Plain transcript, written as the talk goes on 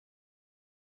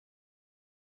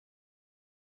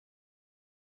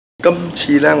今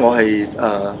次咧，我係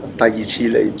第2次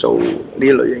嚟做呢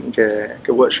類型嘅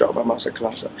workshop 啊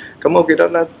Masterclass。咁我記得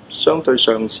咧，相對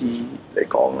上次嚟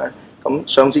講咧，咁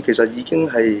上次其實已經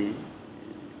係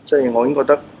即係我已經覺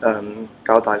得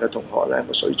教大嘅同學咧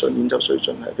個水準演奏水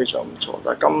準係非常唔錯。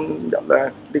但係今日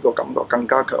咧呢個感覺更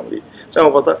加強烈，即係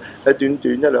我覺得喺短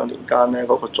短1-2年間咧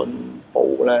嗰個進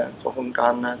步咧個空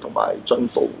間咧同埋進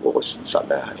步嗰個事實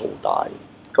咧係好大。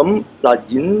咁嗱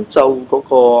演奏嗰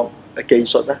個技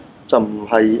術咧。就唔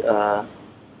係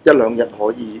1-2日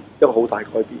可以一個好大改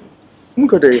變。咁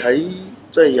佢哋喺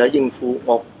即係喺應付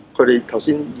樂，佢哋頭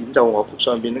先演奏樂曲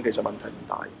上邊咧，其實問題唔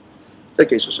大，即係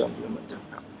技術上邊嘅問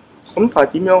題。咁但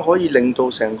係點樣可以令到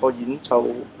成個演奏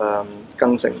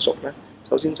更成熟咧？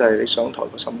首先就係你上台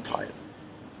個心態，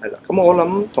係啦。咁我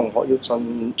諗同學要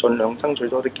盡量爭取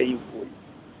多啲機會，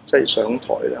即係上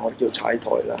台咧，我哋叫踩台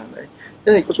啦，係咪？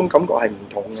因為嗰種感覺係唔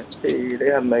同嘅，即係你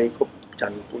係咪個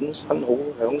人本身好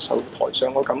享受台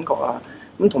上個感覺啊？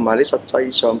咁同埋你實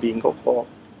際上邊嗰個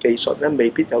技術咧，未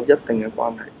必有一定嘅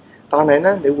關係。但係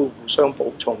咧，你會互相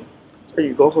補充。即係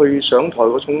如果佢上台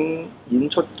嗰種演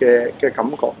出嘅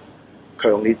感覺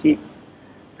強烈啲，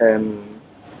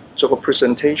做個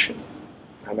presentation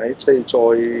係咪？即係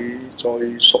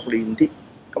再熟練啲。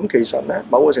咁其實咧，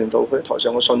某個程度佢喺台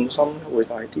上嘅信心會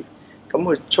大啲。咁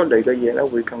佢出嚟嘅嘢咧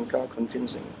會更加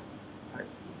convincing。係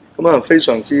咁啊，非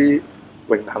常之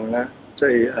榮幸咧，即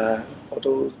係我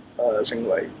都成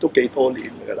為都幾多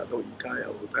年㗎啦，到而家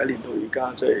由第1年到而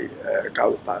家，即係教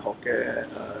育大學嘅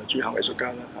駐校藝術家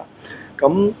啦嚇。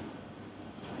咁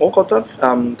我覺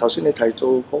得頭先你提到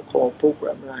嗰個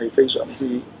program 咧係非常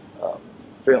之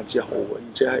好嘅，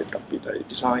而且係特別係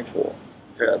design for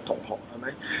嘅同學係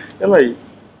咪？因為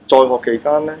在學期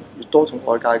間咧，越多同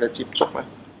外界嘅接觸咧，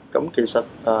咁其實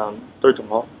對同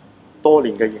學多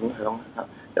年嘅影響嚇。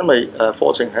因為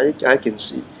課程係一件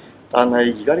事，但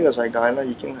係而家呢個世界咧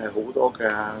已經係好多嘅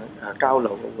交流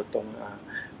嘅活動啊，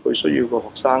佢需要個學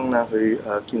生啦去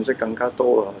見識更加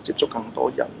多啊，接觸更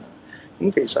多人啊。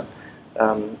咁其實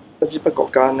不知不覺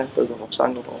間咧對個學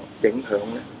生嗰個影響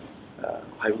咧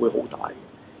係會好大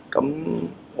嘅。咁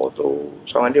我都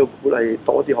想喺呢度鼓勵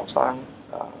多啲學生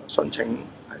申請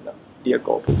係啦呢一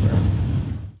個 program。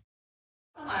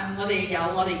我哋有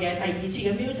我哋嘅第2次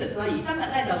嘅 MUSES 啦，而今日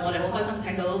咧就我哋好開心請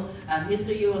到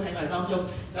Mr. Yiu 喺我哋當中。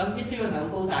咁 Mr. Yiu 係咪好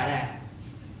高大咧？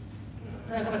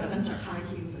所以今日特登着 high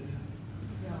heels，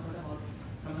因為我覺得我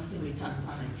咁樣先會襯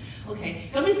翻嚟。OK，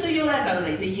 咁 Mr. Yiu 咧就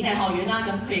嚟自演藝學院啦，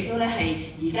咁佢亦都咧係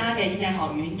而家嘅演藝學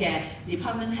院嘅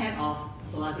Department Head of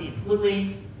數下先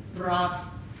Woodwind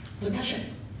Brass Percussion，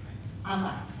 啱晒。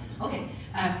OK。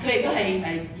佢亦都係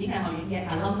演藝學院嘅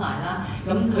alumni 啦，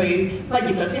咁佢畢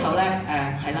業咗之後咧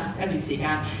係啦一段時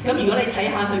間。咁如果你睇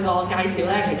下佢個介紹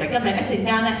咧，其實今日一陣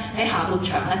間咧喺下半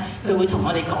場咧，佢會同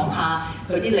我哋講下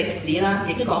佢啲歷史啦，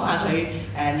亦都講下佢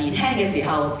年輕嘅時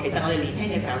候，其實我哋年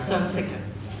輕嘅時候相識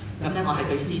嘅。咁咧我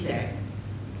係佢師姐，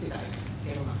師弟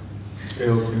幾好嘛？幾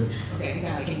好嘅。OK， 依家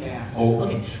係傾偈啊。好。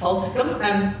OK， 好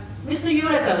咁Mr. Yiu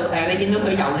咧就你見到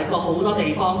佢遊歷過好多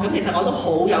地方，咁其實我都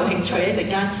好有興趣一陣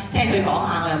間聽佢講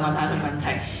下，我又問下佢問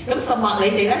題。咁甚或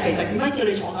你哋咧，其實點解叫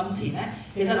你坐咁前咧？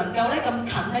其實能夠咧咁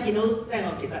近咧見到，即係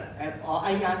我其實我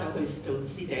哎呀咗佢做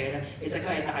師姐嘅啫。其實佢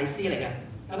係大師嚟嘅。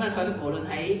咁啊，佢無論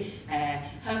喺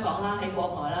香港啦、喺國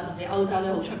內啦，甚至歐洲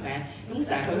咧好出名。咁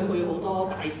成日佢去好多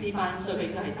大師班，所以佢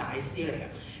應該係大師嚟嘅。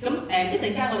咁一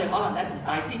陣間我哋可能咧同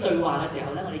大師對話嘅時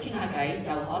候咧，我哋傾下偈，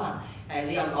又可能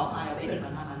你又講下，又俾佢哋問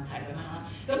下問題咁樣啦。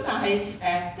咁但係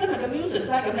今日嘅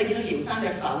MUSES 咧，咁你見到姚生嘅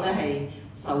手咧係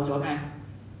受咗咩？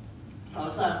受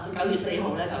咗傷。佢9月4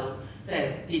號咧就即係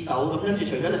跌倒，咁跟住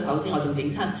除咗隻手之外仲整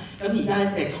親，咁而家咧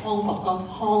係康復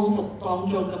當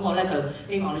中，咁我咧就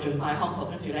希望你盡快康復，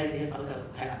跟住咧你隻手就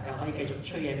係啦，又可以繼續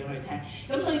吹嘢俾我哋聽。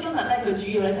咁所以今日咧佢主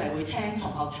要咧就係會聽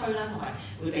同學吹啦，同埋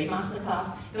會俾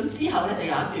Masterclass。咁之後咧就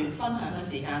有一段分享嘅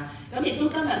時間。咁亦都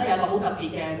今日咧有個好特別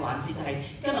嘅環節，就係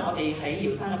今日我哋喺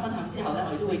姚生嘅分享之後咧，我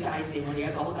哋都會介紹我哋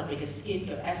一個好特別嘅 scheme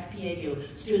叫 SPA， 叫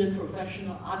Student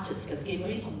Professional Artist 嘅 scheme， 嗰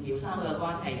啲同姚生好有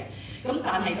關係嘅。咁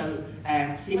但係就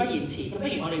事不宜遲，咁不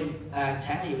如我哋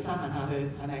請阿姚生問下佢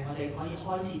係咪我哋可以開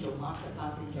始做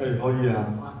Masterclass 先？可以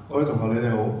啊，各位同學你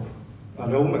哋好。嗱，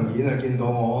你好明顯係見到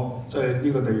我即係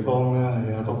呢個地方咧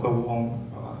係阿 Dr. Wong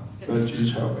係嘛，佢嘅主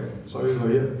場嚟，所以佢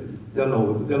一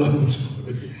路做，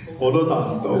我都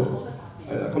答唔到。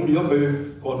係啦，咁如果佢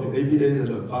過嚟 ABA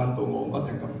就輪翻到我，不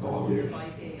停咁講嘢。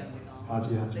下次。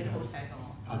你都冇請過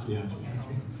我。下次。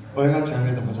我一陣間請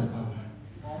你同我一齊翻去。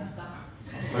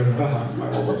我唔得閒。唔係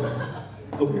我冇請。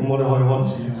OK， 咁我哋可以開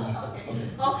始啦。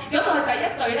好，咁我哋第一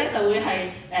隊咧就會係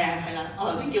係啦，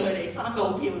我頭先叫佢哋3個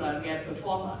好漂亮嘅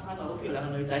performer，3個好漂亮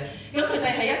嘅女仔。咁佢哋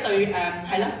係一隊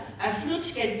係啦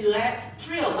flute 嘅 duet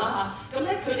trio 啦嚇。咁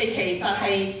咧佢哋其實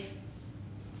係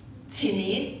前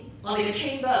年我哋嘅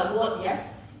Chamber Award yes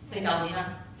定舊年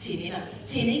啊？前年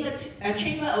嘅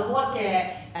Chamber Award 嘅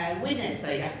winners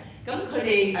嚟嘅。咁佢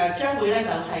哋將會咧就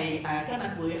係今日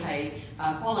會係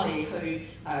幫我哋去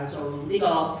做呢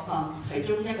個其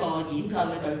中一個演奏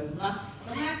嘅隊伍啦。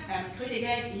咁咧佢哋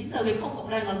嘅演奏嘅曲目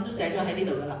咧，我都寫咗喺呢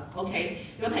度㗎啦。OK，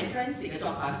 咁係 Francis 嘅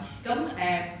作品。咁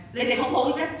你哋好唔好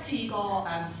一次過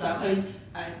上去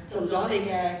做咗你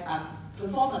嘅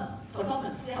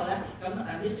performance 之後咧，咁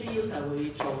Mr. Yiu 就會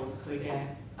做佢嘅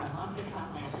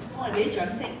Masterclass。咁我哋俾啲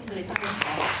掌聲佢哋3個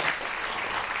講。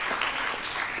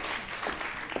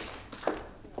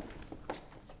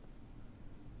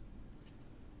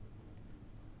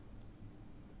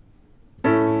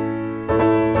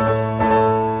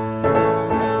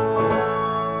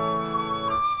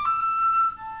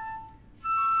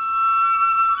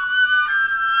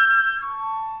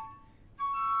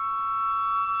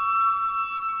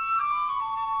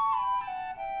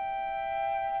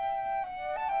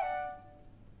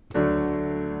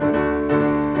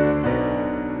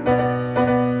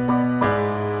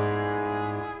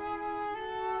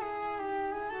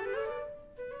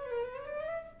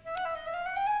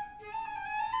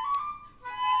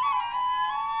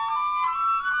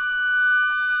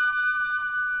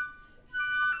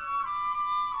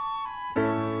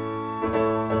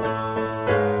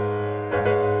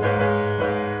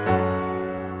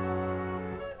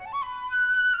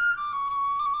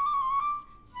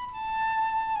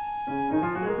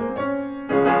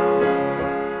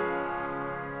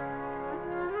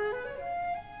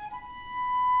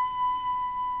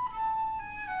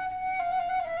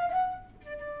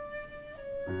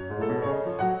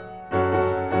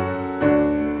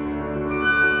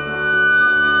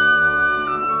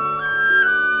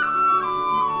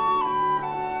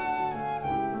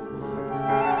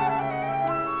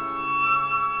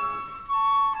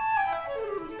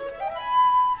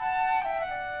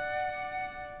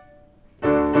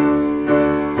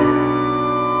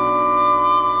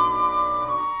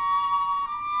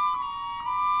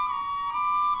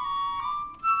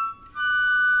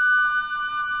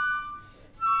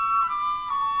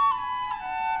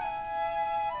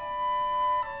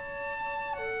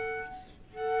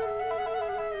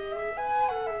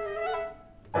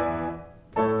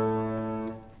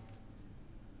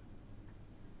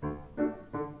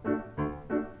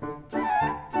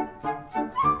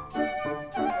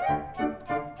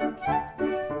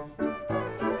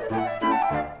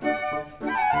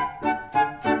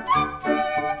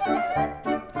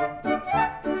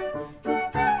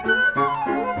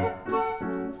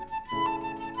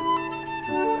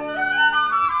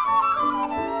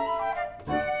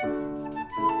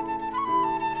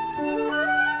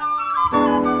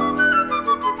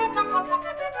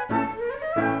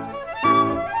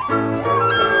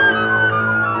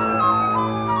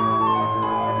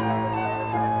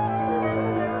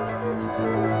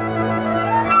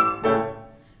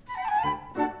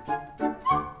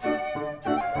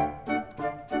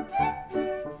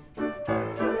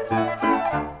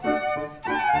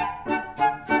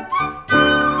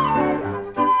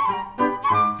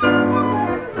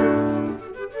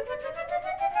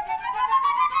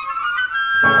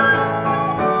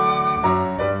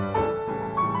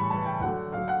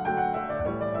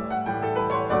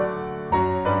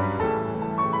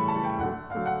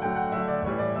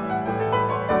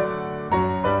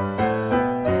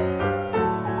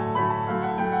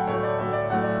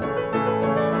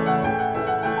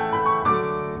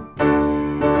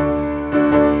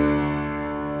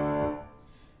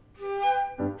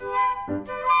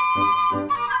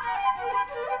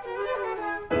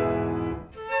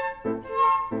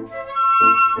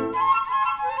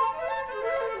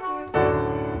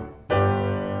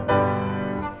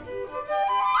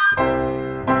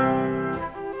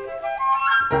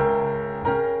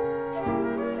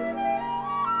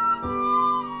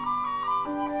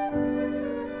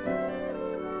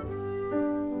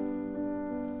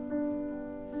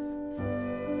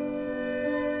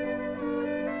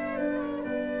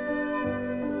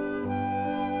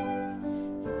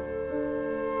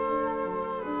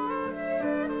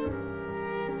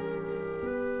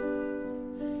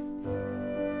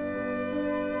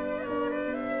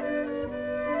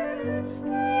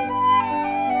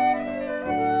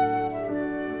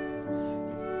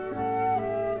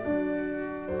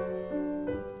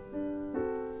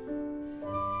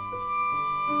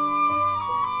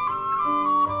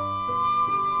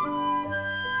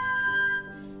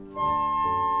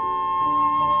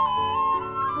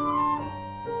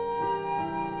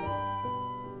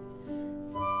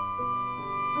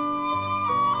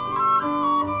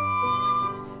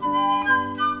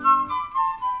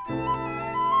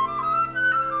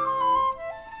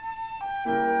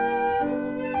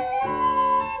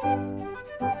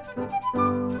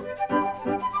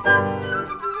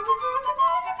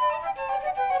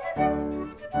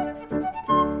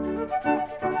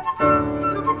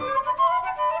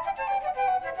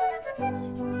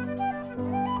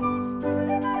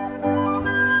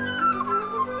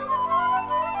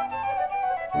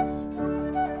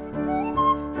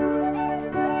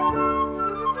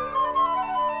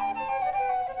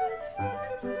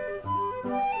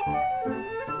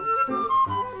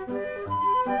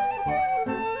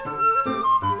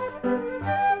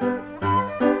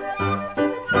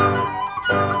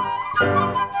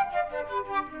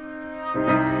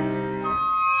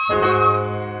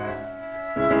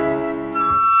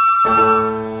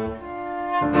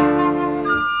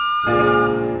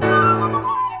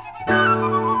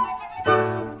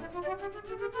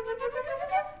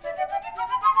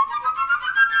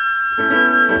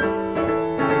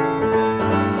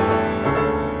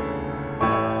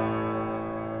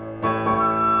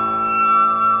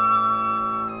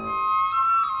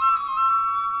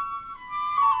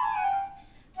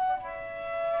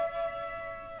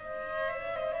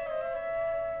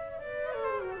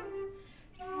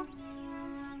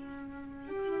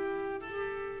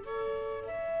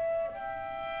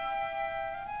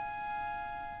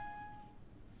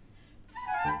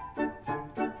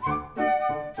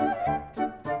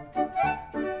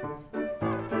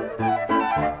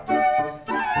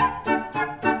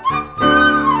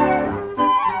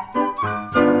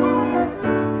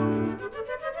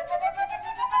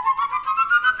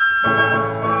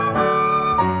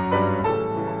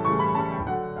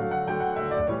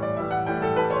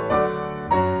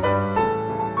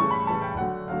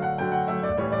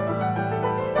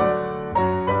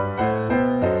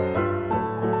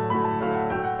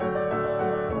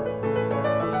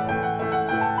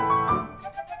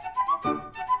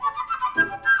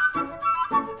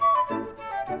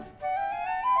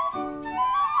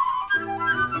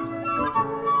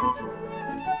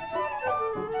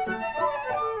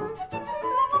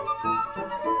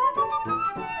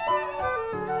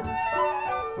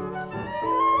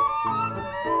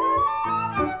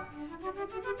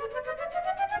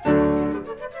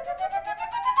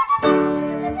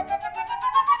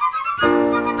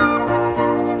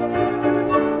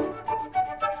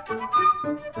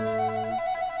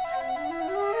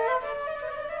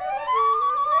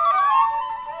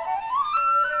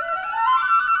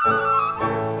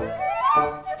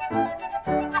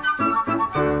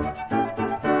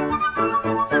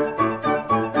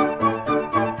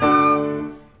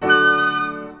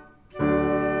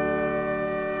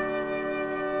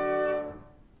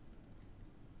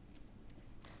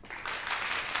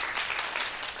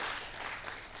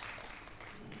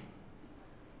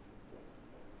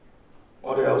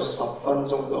有10分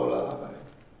鐘到啦，係咪？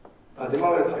但係點解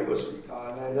可以提個時間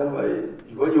咧？因為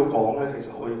如果要講咧，其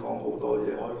實可以講好多嘢，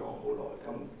可以講好耐。咁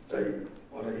就係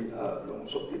我哋濃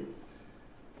縮啲。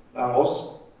嗱，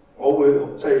我會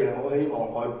即係我希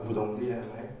望可以互動啲，係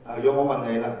咪？如果我問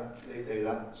你啦，你哋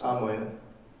啦，3位，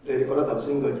你哋覺得頭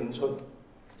先個演出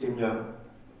點樣？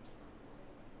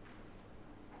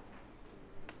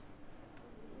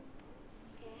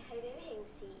係比平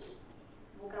時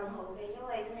冇咁好嘅，因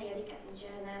為真係有啲緊張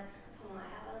啦，同埋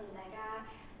可能大家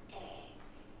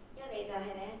一嚟就係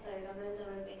第一隊咁樣就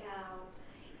會比較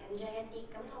緊張一啲，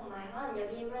咁同埋可能有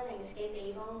啲 runnings 嘅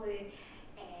地方會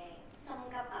心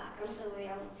急啊，咁就會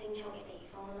有唔清楚嘅地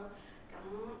方咯。咁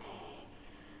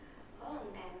可能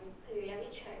譬如有啲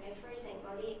長嘅 phrasing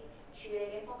嗰啲處理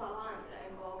嘅方法，可能兩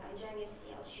個緊張嘅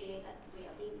時候處理得會有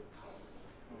啲唔同。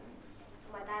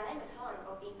同埋但係咧，可能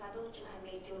個變化都仲係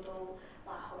未做到話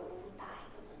好大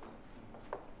咁樣。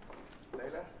你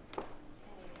咧？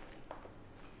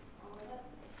我覺得我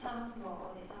哋三個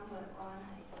嘅關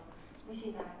係就好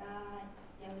似大家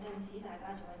有陣時大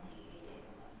家做緊自己嘅嘢咁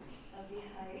樣，特別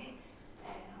係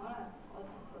可能我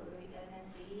同佢有陣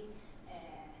時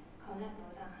connect 到，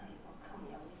但係個琴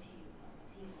又好似唔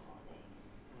知道我哋，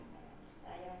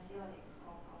但係有陣時我哋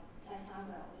即係三個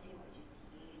人好似圍住自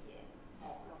己嘅嘢忙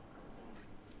碌咁樣。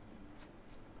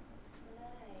我覺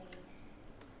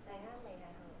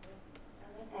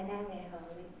得大家未好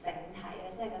整體咧，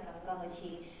即係個感覺好似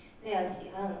即係有時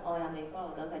可能我又未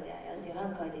follow 到佢哋，有時可能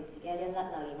佢哋自己有啲甩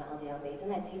漏，然後我哋又未真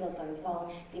係知道對方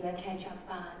點樣 catch up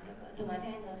翻咁樣，同埋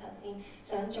聽到頭先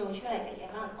想做出嚟嘅嘢，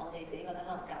可能我哋自己覺得可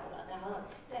能夠啦，但係可能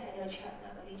即係喺呢個場啊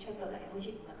嗰啲出到嚟，好似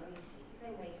唔係嗰件事，即係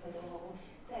未去到好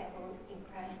即係好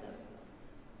impressed 咁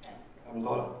樣。咁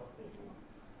多啦。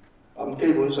咁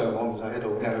基本上我唔使喺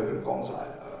度，因為佢哋講晒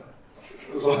啦。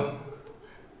所以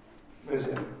咩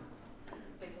事啊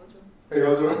？4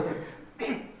個鐘。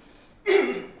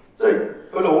即係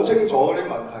佢哋好清楚嗰啲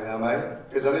問題係咪？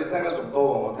其實你聽得仲多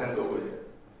過我聽到嘅嘢。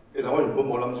其實我原本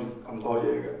冇諗住咁多嘢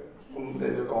嘅，咁你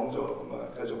都講咗，咁啊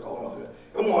繼續講落去。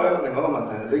咁我有另外一個問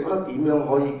題，你覺得點樣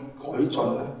可以改進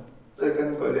咧？即係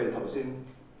根據你哋頭先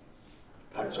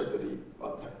提出嗰啲問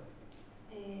題。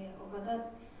我覺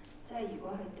得即係如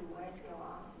果係 duet 嘅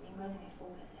話，應該淨係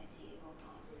focus 喺自己嗰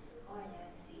part，可能有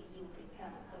陣時要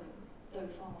prepare 對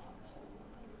方嘅份譜。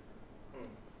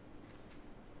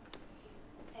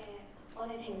我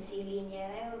哋平時練嘢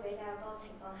咧會比較多情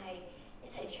況係一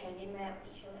齊唱啲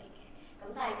melody 出嚟嘅，咁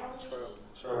但係今次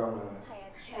唱啊，係啊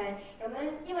唱咁樣，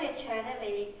因為唱咧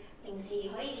你平時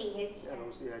可以練嘅時間。有老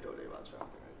師喺度，你話唱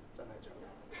定係真係唱？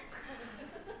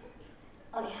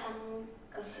我哋哼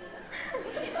個旋律。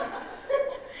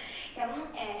咁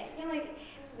因為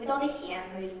會多啲時間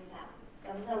去練習，咁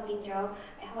就變咗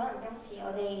可能今次我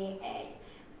哋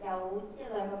有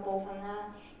1-2個部分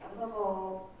啦，咁嗰個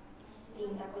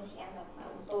練習個時間就唔係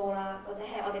好多啦，或者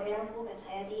係我哋比較 focus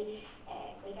喺一啲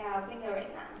比較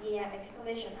fingering 難啲啊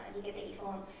articulation 難啲嘅地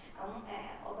方。咁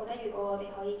我覺得如果我哋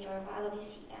可以再花多啲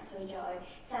時間去再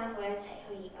3個一齊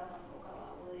去研究份譜嘅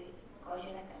話，會改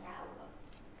進得更加好咯。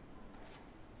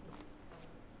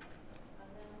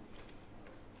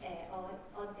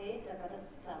我自己就覺得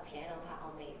就 piano part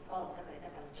我未 follow 得佢哋得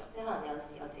咁足，即係可能有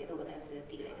時我自己都覺得有少少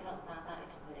delay，即係可能翻嚟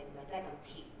同佢哋唔係真係咁貼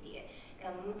啲嘅。咁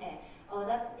我覺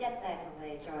得一就係同佢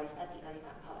哋再 study 多啲份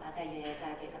譜啦，第二樣嘢就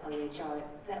係其實我要再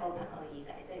即係 open 我嘅耳仔，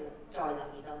即係要再留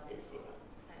意多少少咯。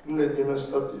咁你點樣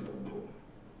study 份譜？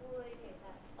會其實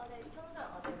通常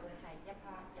我哋會係一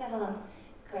part，即係可能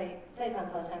佢即係份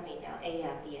譜上面有 A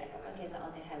啊 B 啊咁樣，其實我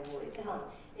哋係會即係可能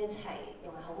一齊用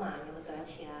好慢咁樣對一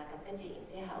次啦，咁跟住然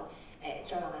之後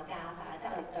再慢慢加快啦，即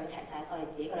係我哋對齊晒，我哋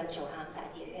自己覺得做啱晒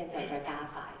啲嘢，跟住之後再加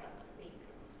快咁樣啲。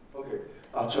OK，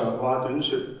 長話短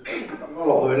説咁樣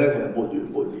落去咧，其實沒完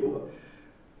沒了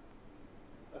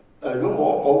啊！如果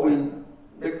我會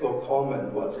一個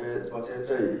comment 或者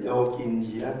即係有個建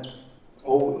議咧，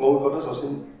我會覺得首先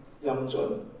音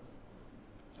準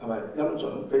係咪？音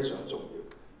準非常重要。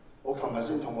我琴日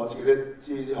先同我自己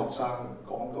啲學生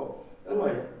講過，因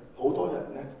為好多人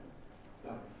咧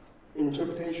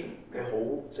interpretation 你好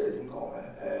即係點講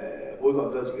咧？每個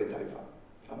人都有自己嘅睇法，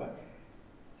係咪？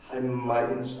係唔係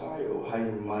in style？ 係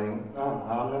唔係啱唔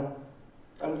啱咧？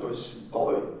根據時代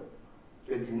嘅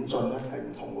演進咧係唔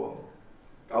同喎。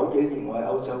90幾年我喺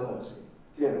歐洲嗰陣時，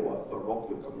啲人話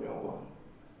Baroque 要咁樣玩，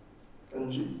跟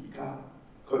住而家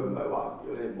佢唔係話要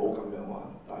你唔好咁樣玩，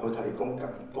但係佢提供更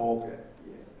多嘅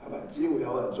嘢，係咪？只要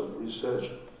有人做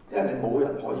research， 因為你冇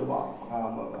人可以話唔啱啊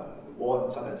嘛，冇人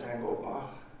真係聽過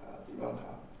吧點樣彈。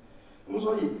咁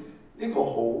所以呢個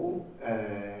好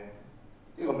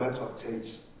呢個 matter of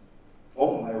taste。我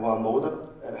唔係話冇得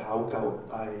考究，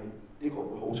但係呢個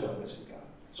會好長嘅時間，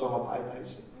所以我擺低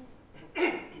先。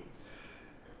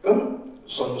咁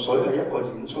純粹係一個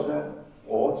演出咧，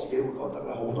我自己會覺得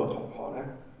咧，好多同學咧，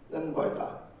因為嗱，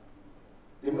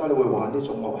點解你會玩呢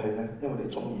種樂器咧？因為你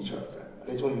中意唱嘅，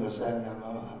你中意個聲音啊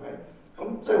嘛，係咪？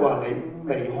咁即係話你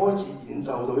未開始演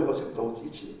奏到一個程度之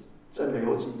前，即係未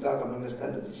好似而家咁樣嘅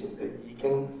standard 之前，你已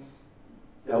經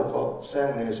有個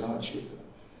聲你係想 achieve 嘅。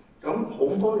咁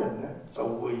好多人咧就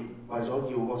會為咗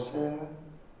要個聲咧，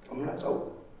咁咧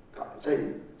就即係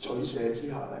取捨之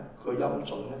下咧，佢音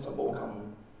準咧就冇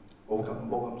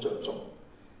咁着重。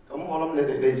咁我諗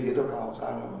你自己都教學生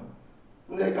㗎嘛。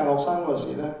咁你教學生嗰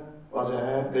時咧，或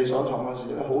者你上堂嗰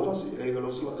時咧，好多時你個老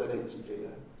師或者你自己咧，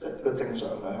即係個正常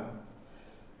嘅，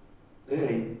你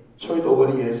係吹到嗰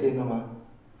啲嘢先啊嘛，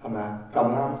係咪啊？撳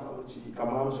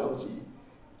啱手指，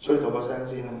吹到個聲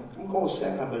先啊嘛。咁嗰個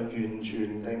聲係咪完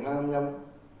全定啱音？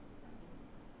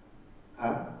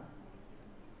嚇？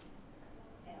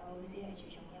我老師係注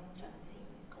重音準先。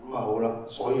咁啊好啦，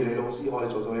所以你老師可以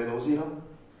做到你老師咯，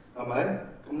係咪？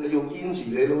咁你要堅持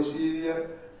你老師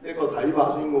呢個睇法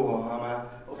先嘅喎，係咪啊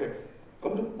 ？OK， 咁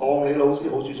當你老師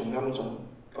好注重音準，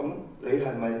咁你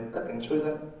係咪一定吹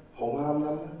得好啱音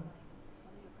咧？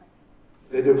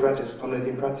你都要 practice， 咁你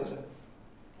點 practice 啊？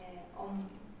我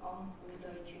唔會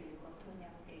對住個 tune 音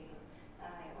機咯，但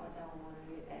係我就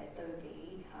會對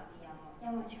比下啲音樂，因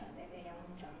為長笛嘅音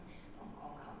準同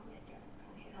鋼琴唔一樣，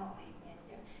同其他樂器唔一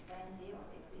樣。有陣時我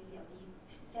哋有啲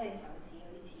即係手指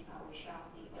嗰啲指法會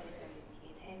sharp 啲，我哋就要自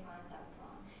己聽翻就翻，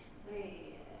所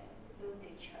以都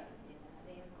幾長嘅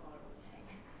呢一個路程。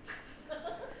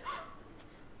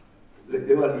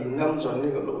你話練音準呢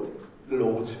個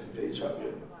路程幾長嘅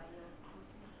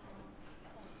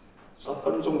？10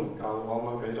分鐘唔夠，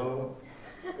我咪俾多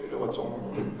個鐘。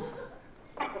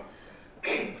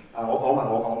我講埋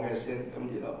我講嘅先，咁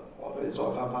然後我哋再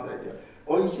翻嚟嘅。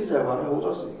我意思就係話咧，好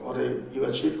多時我哋要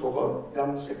achieve 嗰個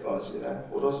音色嗰陣時咧，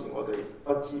好多時我哋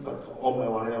不知不覺，我唔係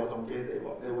話你有動機地喎，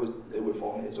你會放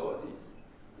棄咗一啲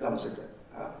音色嘅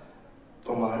嚇。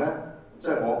同埋咧，即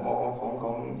係我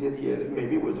講呢一啲嘢，你未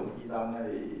必會同意，但係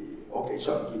我幾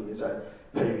常見嘅就係，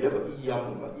譬如一個 E 音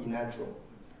咁啊 ，E natural。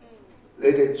你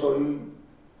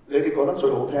哋覺得最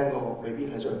好聽嗰個，未必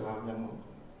係最啱音嗰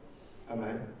個，係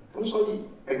咪？咁所以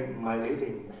並唔係你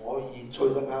哋唔可以吹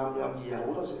得啱音，而係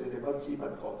好多時你哋不知不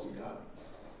覺之間，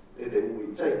你哋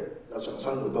會即係日常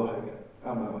生活都係嘅，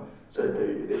啱唔啱？即係譬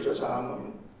如你着衫咁，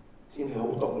天氣好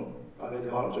凍，但係你哋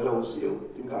可能着得好少，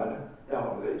點解咧？因為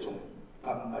你哋仲唔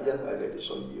係因為你哋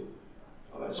需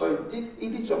要，係咪？所以呢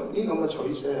啲就呢咁嘅取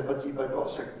捨係不知不覺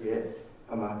食嘢。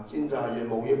係嘛？煎炸嘢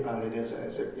冇益，但係你哋成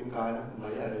日食，點解咧？唔係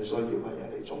因為你需要，係因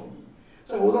為你中意。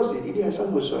即係好多時呢啲喺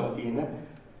生活上邊咧，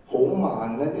好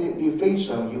慢咧，你非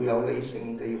常要有理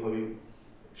性地去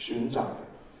選擇嘅。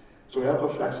仲有一個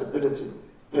flexibility，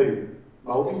 譬如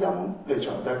某啲音，譬如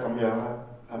長笛咁樣啦，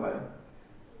係咪？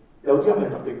有啲音係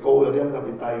特別高，有啲音特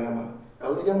別低㗎嘛。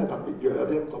有啲音係特別弱，有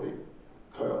啲音特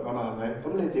別強㗎嘛，係咪？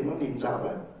咁你點樣練習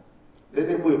咧？你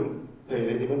哋會譬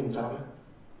如你點樣練習咧？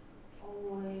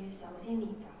首先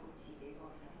練習好自己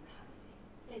個心態先，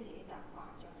即係自己習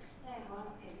慣咗。即係可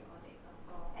能譬如我哋咁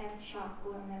個 F sharp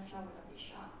高音 F sharp 會特別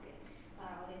sharp 嘅，但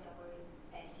係我哋就會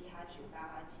試下調教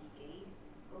下自己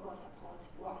嗰個 support，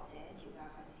 或者調教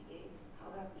下自己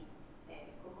口入邊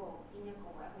嗰個邊一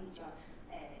個位可以再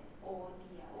屙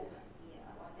啲啊 open 啲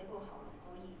啊，或者個喉嚨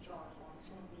可以再放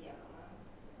鬆啲啊咁樣。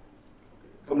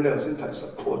咁你頭先提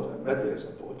support 係乜嘢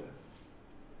support？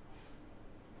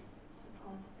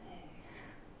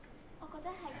我覺得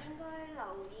係應該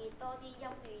留意多啲音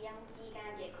與音之間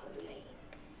嘅距離。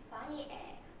反而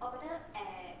我覺得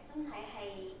身體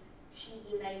係次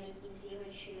要第二件事去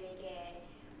處理嘅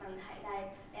問題，但係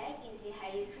第一件事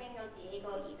係 train 咗自己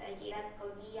個耳仔，記得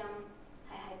個 E 音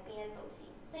係喺邊一度先，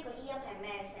即係個 E 音係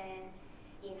咩聲，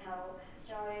然後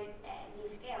再練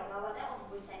scale 啦，或者我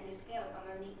唔會成條 scale 咁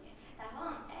樣練嘅，但係可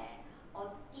能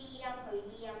我 D 音去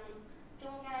E 音。中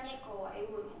間一個位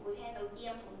會唔會聽到 D 音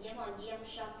同 E 音，可能 E 音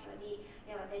sharp 咗啲，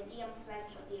又或者 D 音 flat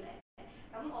咗啲咧？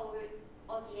咁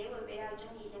我自己會比較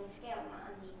中意用 scale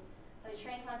慢練，去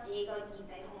train 翻自己個耳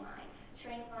仔同埋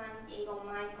train 翻自己個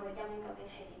mind 個音究竟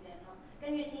係點樣咯，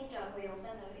跟住先再去用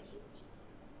身體去調節。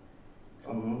咁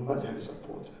乜嘢係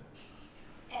support 啫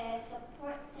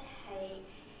？support 即係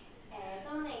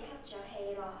當你吸咗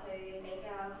氣落去你嘅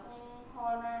胸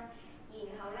腔啦。然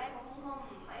後咧個胸腔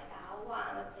唔係打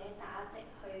橫或者打直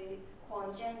去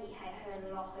擴張，而係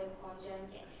向落去擴張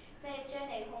嘅，即係將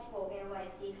你胸部嘅位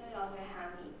置推落去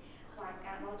下面，橫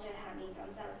膈膜最下面，咁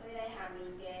就推低下面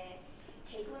嘅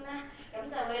器官啦，咁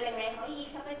就會令你可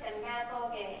以吸得更加多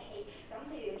嘅氣。咁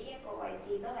譬如呢一個位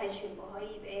置都係全部可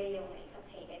以俾你用嚟吸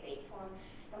氣嘅嘅地方。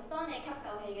咁當你吸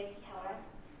夠氣嘅時候咧，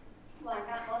橫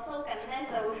膈膜收緊咧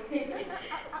就會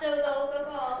做到嗰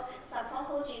個 support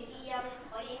hold 住啲音，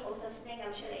可以好 sustain 咁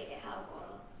出嚟嘅效果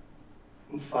咯。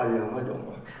咁肺有乜用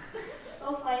啊？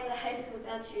個肺就係負責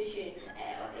儲存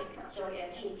我哋吸咗氧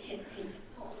氣嘅地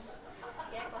方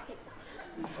嘅一個氣道。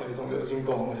肺同你頭先講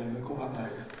嘅有咩關係？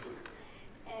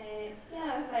因為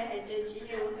肺係最主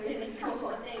要去令到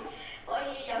我哋可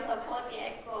以有 support 嘅一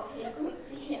個器官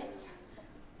之一。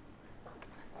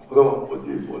我都話沒完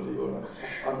沒了啦，10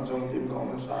分鐘點講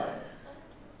得晒？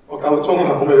我夠鐘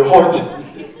啦，我未開始。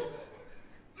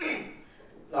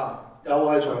嗱，又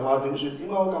係長話短説，點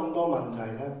解有咁多問題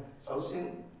咧？首先，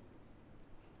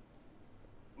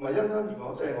唔係一陣間，如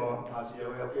果即係我下次有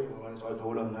機會，我哋再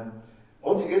討論咧。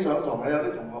我自己上堂咧，有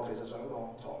啲同學其實上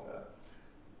過堂㗎啦。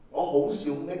我好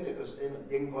少 make 一個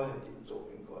statement 應該係點做，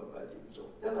應該唔係點做，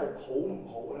因為好唔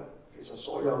好咧，其實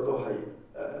所有都係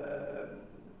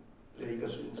你嘅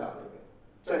選擇嚟嘅，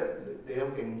即係你有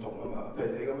認同啊嘛。譬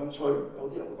如你咁樣吹，有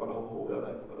啲人會覺得好好，有啲人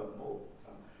會覺得唔好。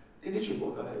呢啲全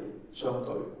部都係相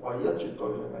對，唯一絕對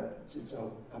係咩？節奏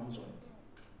音準，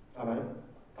係咪？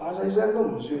大細聲都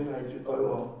唔算係絕對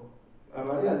喎，係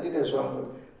咪？因為呢啲係相對，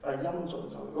但係音準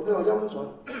就咁。呢個音準，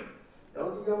有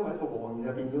啲音喺個和弦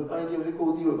入邊要低啲，有啲高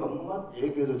啲喎。咁乜嘢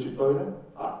叫做絕對咧？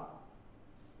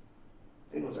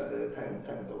呢個就係你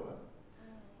聽唔到啦，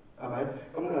係咪？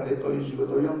咁你對住個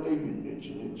對音機完完全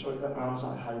全吹得啱晒，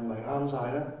係唔係啱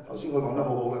晒咧？頭先佢講得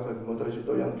好好嘅，佢唔會對住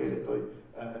對音機嚟對。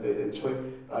嚟吹，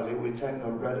但係你會聽到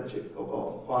relative 嗰個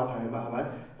關係啊嘛，係咪？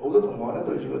好多同學咧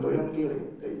對住個對音機嚟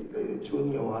tune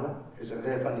嘅話咧，其實你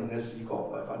係訓練嘅視覺，唔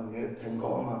係訓練嘅聽覺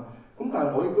啊嘛。咁但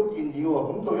係我亦都建議喎，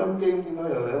咁對音機點解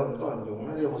又有咁多人用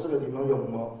咧？你學識佢點樣用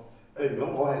喎？如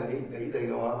果我係你哋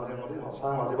嘅話，或者我啲學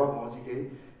生，或者包括我自己，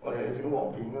我哋係整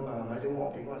黃片㗎嘛，係咪？整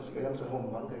黃片嗰陣時嘅音準好唔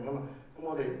穩定㗎嘛。咁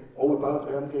我會擺個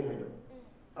對音機喺度，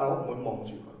但係我唔會望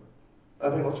住佢。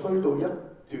但係譬如我吹到一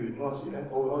段嗰時咧，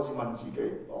我會開始問自己：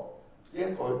呢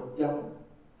一個音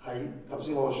喺頭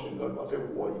先嗰個旋律或者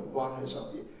和弦關係上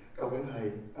邊，究竟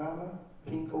係啱啊、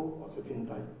偏高或者偏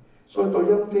低？所以對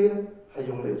音機咧係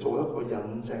用嚟做一個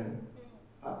引證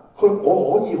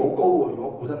我可以好高喎，如果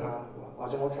我估得啱嘅話，或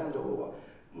者我聽到嘅話，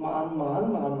慢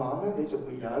慢咧你就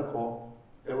會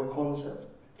有個 concept。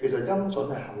其實音準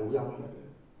係口音嚟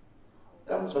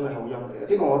嘅，音準係口音嚟嘅。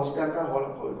呢個我陣間可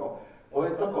能可以講。我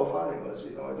喺德國翻嚟嗰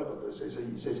時，我喺德國對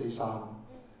442、443，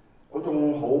我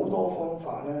用好多方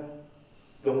法咧，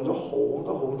用咗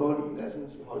好多年咧，先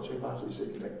至可以吹翻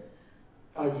440。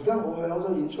但係而家我去歐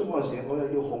洲演出嗰陣時，我又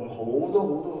要用好多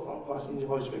嘅方法先至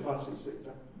可以吹翻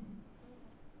441。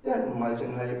因為唔係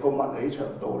淨係個物理長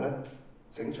度咧，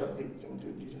整長啲、整短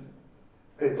啲啫。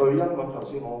譬如對音咁，頭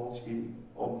先我好似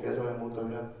我唔記得咗有冇對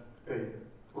咧。譬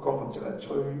如個鋼琴淨係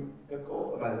吹一個，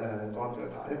唔係鋼琴淨係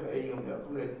彈一個 A 咁樣，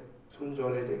咁你吞咗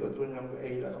你哋個吞音嘅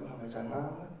A 啦，咁係咪就係啱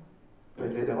咧？譬如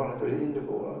你哋可能對啲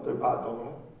interval 啦，對8度啦，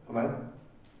係咪？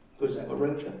對成個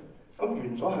range， 咁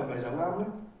完咗係咪就啱咧？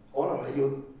可能你要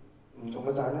唔同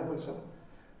嘅 dynamics，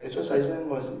 你吹細聲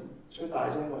嗰時，吹大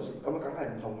聲嗰時，咁啊梗係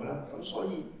唔同㗎啦。咁所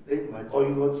以你唔係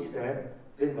對個支笛，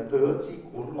你唔係對嗰支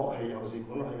管樂器，尤其是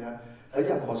管樂器啊，喺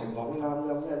任何情況都啱音，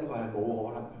因為呢個係冇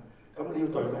可能嘅。咁你要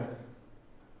對咩？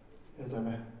你要對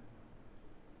咩？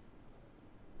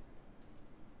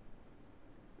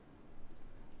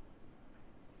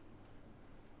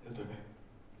你要對咩？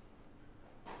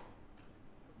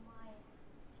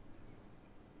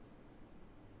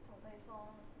同對方。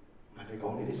唔係你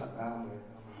講呢啲實啱嘅，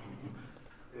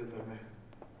你要對咩？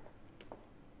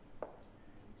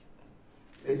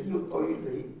你要對你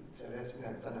就係先係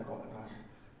真係講得啱，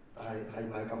但係係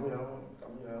咪咁樣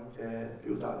嘅表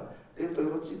達咧？你要對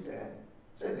嗰支笛，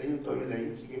即係你要對你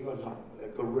自己個能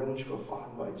力個 range 個範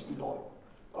圍之內。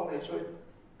當你吹，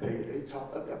譬如你插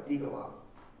得入啲嘅話，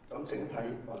咁整體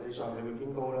物理上你會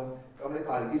偏高啦。咁你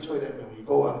大力啲吹，你容易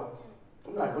高啊。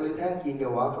咁但係如果你聽見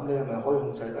嘅話，咁你係咪可以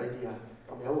控制低啲啊？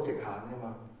咁有個極限㗎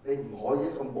嘛，你唔可以一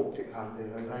個無極限地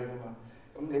去低㗎嘛。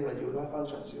咁你咪要拉翻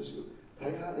長少少。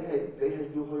睇下你係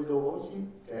要去到嗰支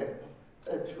笛，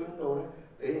即係 tune 到咧，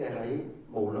你係喺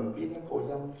無論邊一個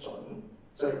音準，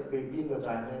即係譬如邊個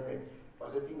dynamic 或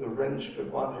者邊個 range 嘅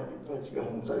關係入邊，都係自己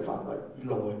控制範圍以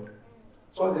內。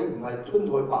所以你唔係 tune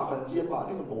到去100%，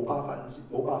呢個冇100%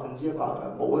㗎，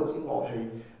冇一支樂器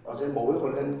或者冇一個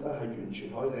length 係完全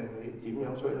可以令你點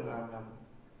樣吹到啱音，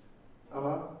係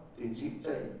嘛？電子即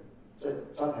係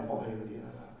真係樂器嗰啲啦。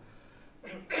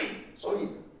所以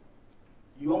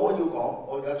如果我要講，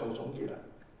我而家做總結啦。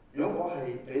如果我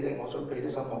係你哋，我準備啲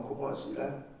首樂曲嗰陣時咧，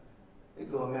呢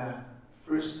個咩啊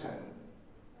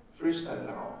 ？Freestyle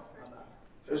now，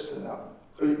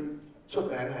佢出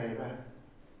名係咩？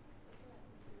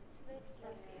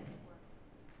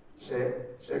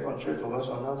寫 contract 同一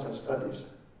上啦，就 studies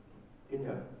邊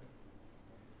樣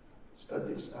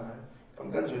studies 係咪？咁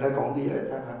跟住咧講啲嘢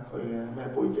聽下佢嘅咩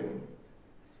背景。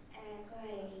佢係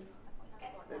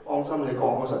你放心，你講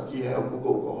我實知嘅，有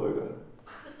Google 過去嘅。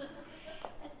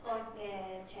德國嘅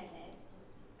長笛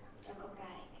作曲家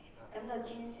嚟嘅，咁就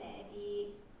專寫啲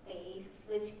俾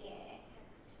flute 嘅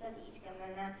studies 咁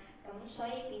樣啦。咁所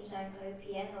以變相佢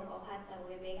piano 嗰 part 就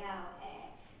會比較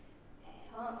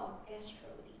可能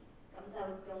orchestral 啲，咁就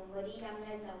用嗰啲音咧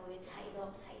就會齊啲同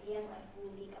埋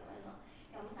full 啲咁樣咯。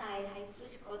咁但係喺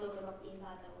flute 嗰度佢個變化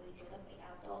就會做得比較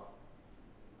多。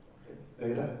你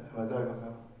咧係咪都係咁樣？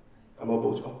有冇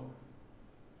補充？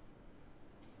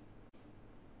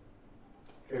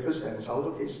其實佢成首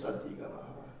都幾 study 㗎嘛，係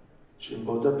嘛？全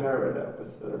部都 parallel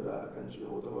with third 啊，跟住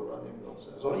好多個 running notes，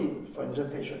所以 for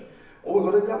interpretation， 我會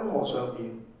覺得音樂上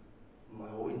邊唔係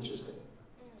好 interesting，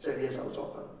 即係呢一首作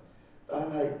品。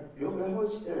但係如果佢一開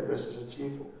始係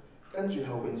recitative， 跟住後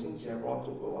邊先至係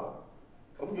rondo 嘅話，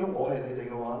咁如果我係你哋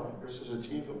嘅話咧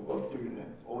recitative 嗰段咧，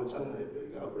我會真係比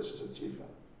較 recitative 啦。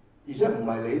而且唔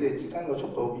係你哋之間個速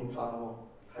度變化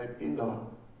喎，喺邊度啊？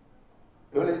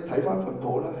如果你睇翻份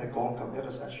譜咧，係鋼琴一個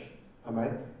session， 係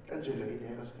咪？跟住你哋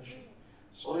一個 session，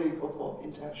 所以嗰個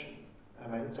intention 係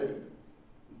咪？即係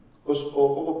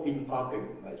嗰個變化並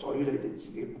唔係在於你哋自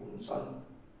己本身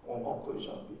個樂句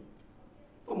上邊，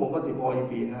都冇乜點可以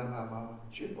變啦，係嘛？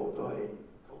全部都係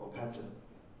嗰個 pattern，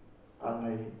 但係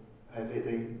係你哋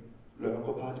兩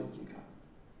個 party 之間。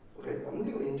OK， 咁呢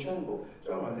個 ensemble 將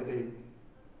來你哋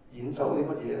演奏啲乜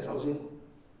嘢？首先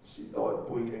時代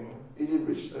背景呢啲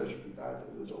research 而家一定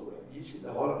要做嘅。以前就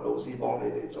可能老師幫你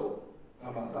哋做，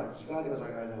係嘛？但係而家呢個世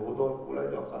界就好多鼓勵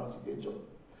啲學生自己做。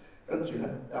跟住咧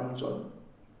音準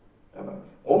係咪？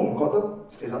我唔覺得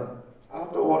其實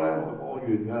after all 咧，我完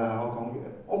㗎啦，我講完。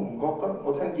我唔覺得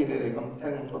我聽見你哋咁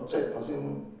聽咁多，即係頭先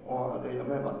我話你有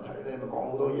咩問題，你咪講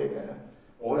好多嘢嘅。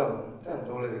我又聽唔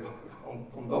到你哋講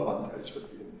咁多問題出現，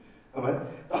係咪？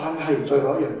但係最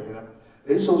後一樣嘢啦。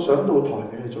你數上到台，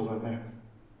你係做緊咩？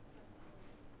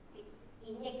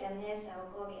演繹緊呢一首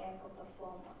歌嘅一個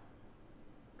performer。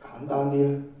簡單啲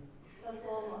咧。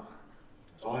performer。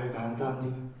再簡單啲。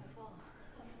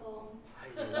perform。係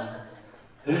啦，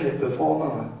你係 perform 啊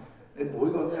嘛，你每個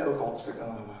都有個角色啊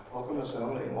嘛，係嘛？我今日上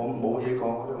嚟，我冇嘢講，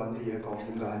我都揾啲嘢講，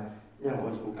點解？因為我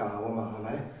要教啊嘛，係咪？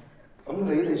咁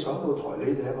你哋上到台，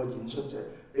你哋係一個演出者，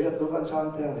你入到間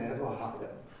餐廳，你係一個客人，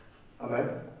係咪？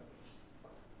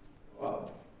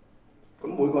咁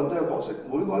每個人都有角色，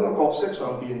每個人嘅角色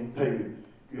上邊，譬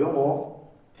如果我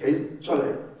企出嚟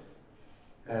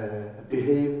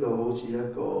behave 到好似一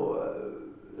個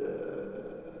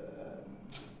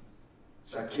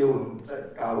石 Q 咁，即係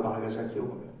較大嘅石 Q 咁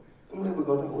樣，咁你會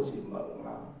覺得好似唔係好啱，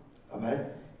係咪？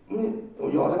咁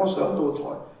如果或者我上到台，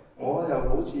我又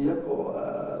好似一個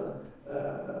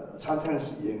餐廳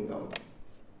侍應咁，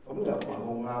咁又唔係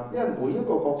好啱，因為每一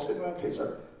個角色咧，其實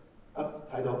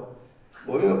睇到。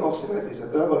每一個角色咧，其實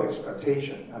都有一個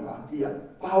expectation 係嘛？啲人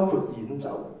包括演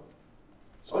奏，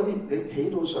所以你企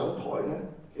到上台咧，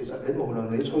其實你無論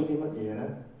你吹啲乜嘢咧，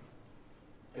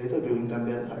你都係表演緊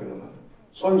俾人睇噶嘛。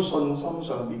所以信心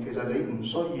上邊，其實你唔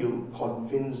需要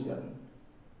convince 人，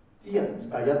啲人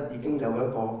第一已經有一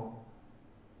個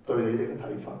對你哋嘅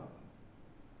睇法，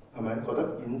係咪？覺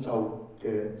得演奏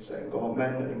嘅成個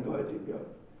manner 應該係點樣？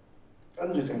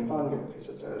跟住剩翻嘅，其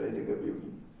實就係你哋嘅表演。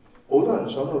好多人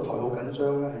上到台好緊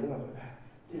張咧，係因為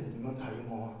啲人點樣睇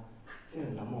我啊？啲人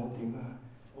諗我點啊？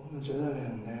我今日著得靚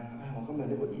唔靚啊？我今日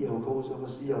呢個 E 又高咗，個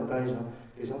C 又低咗。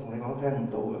其實我同你講聽唔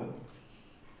到㗎。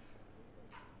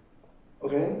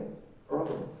OK， Prof。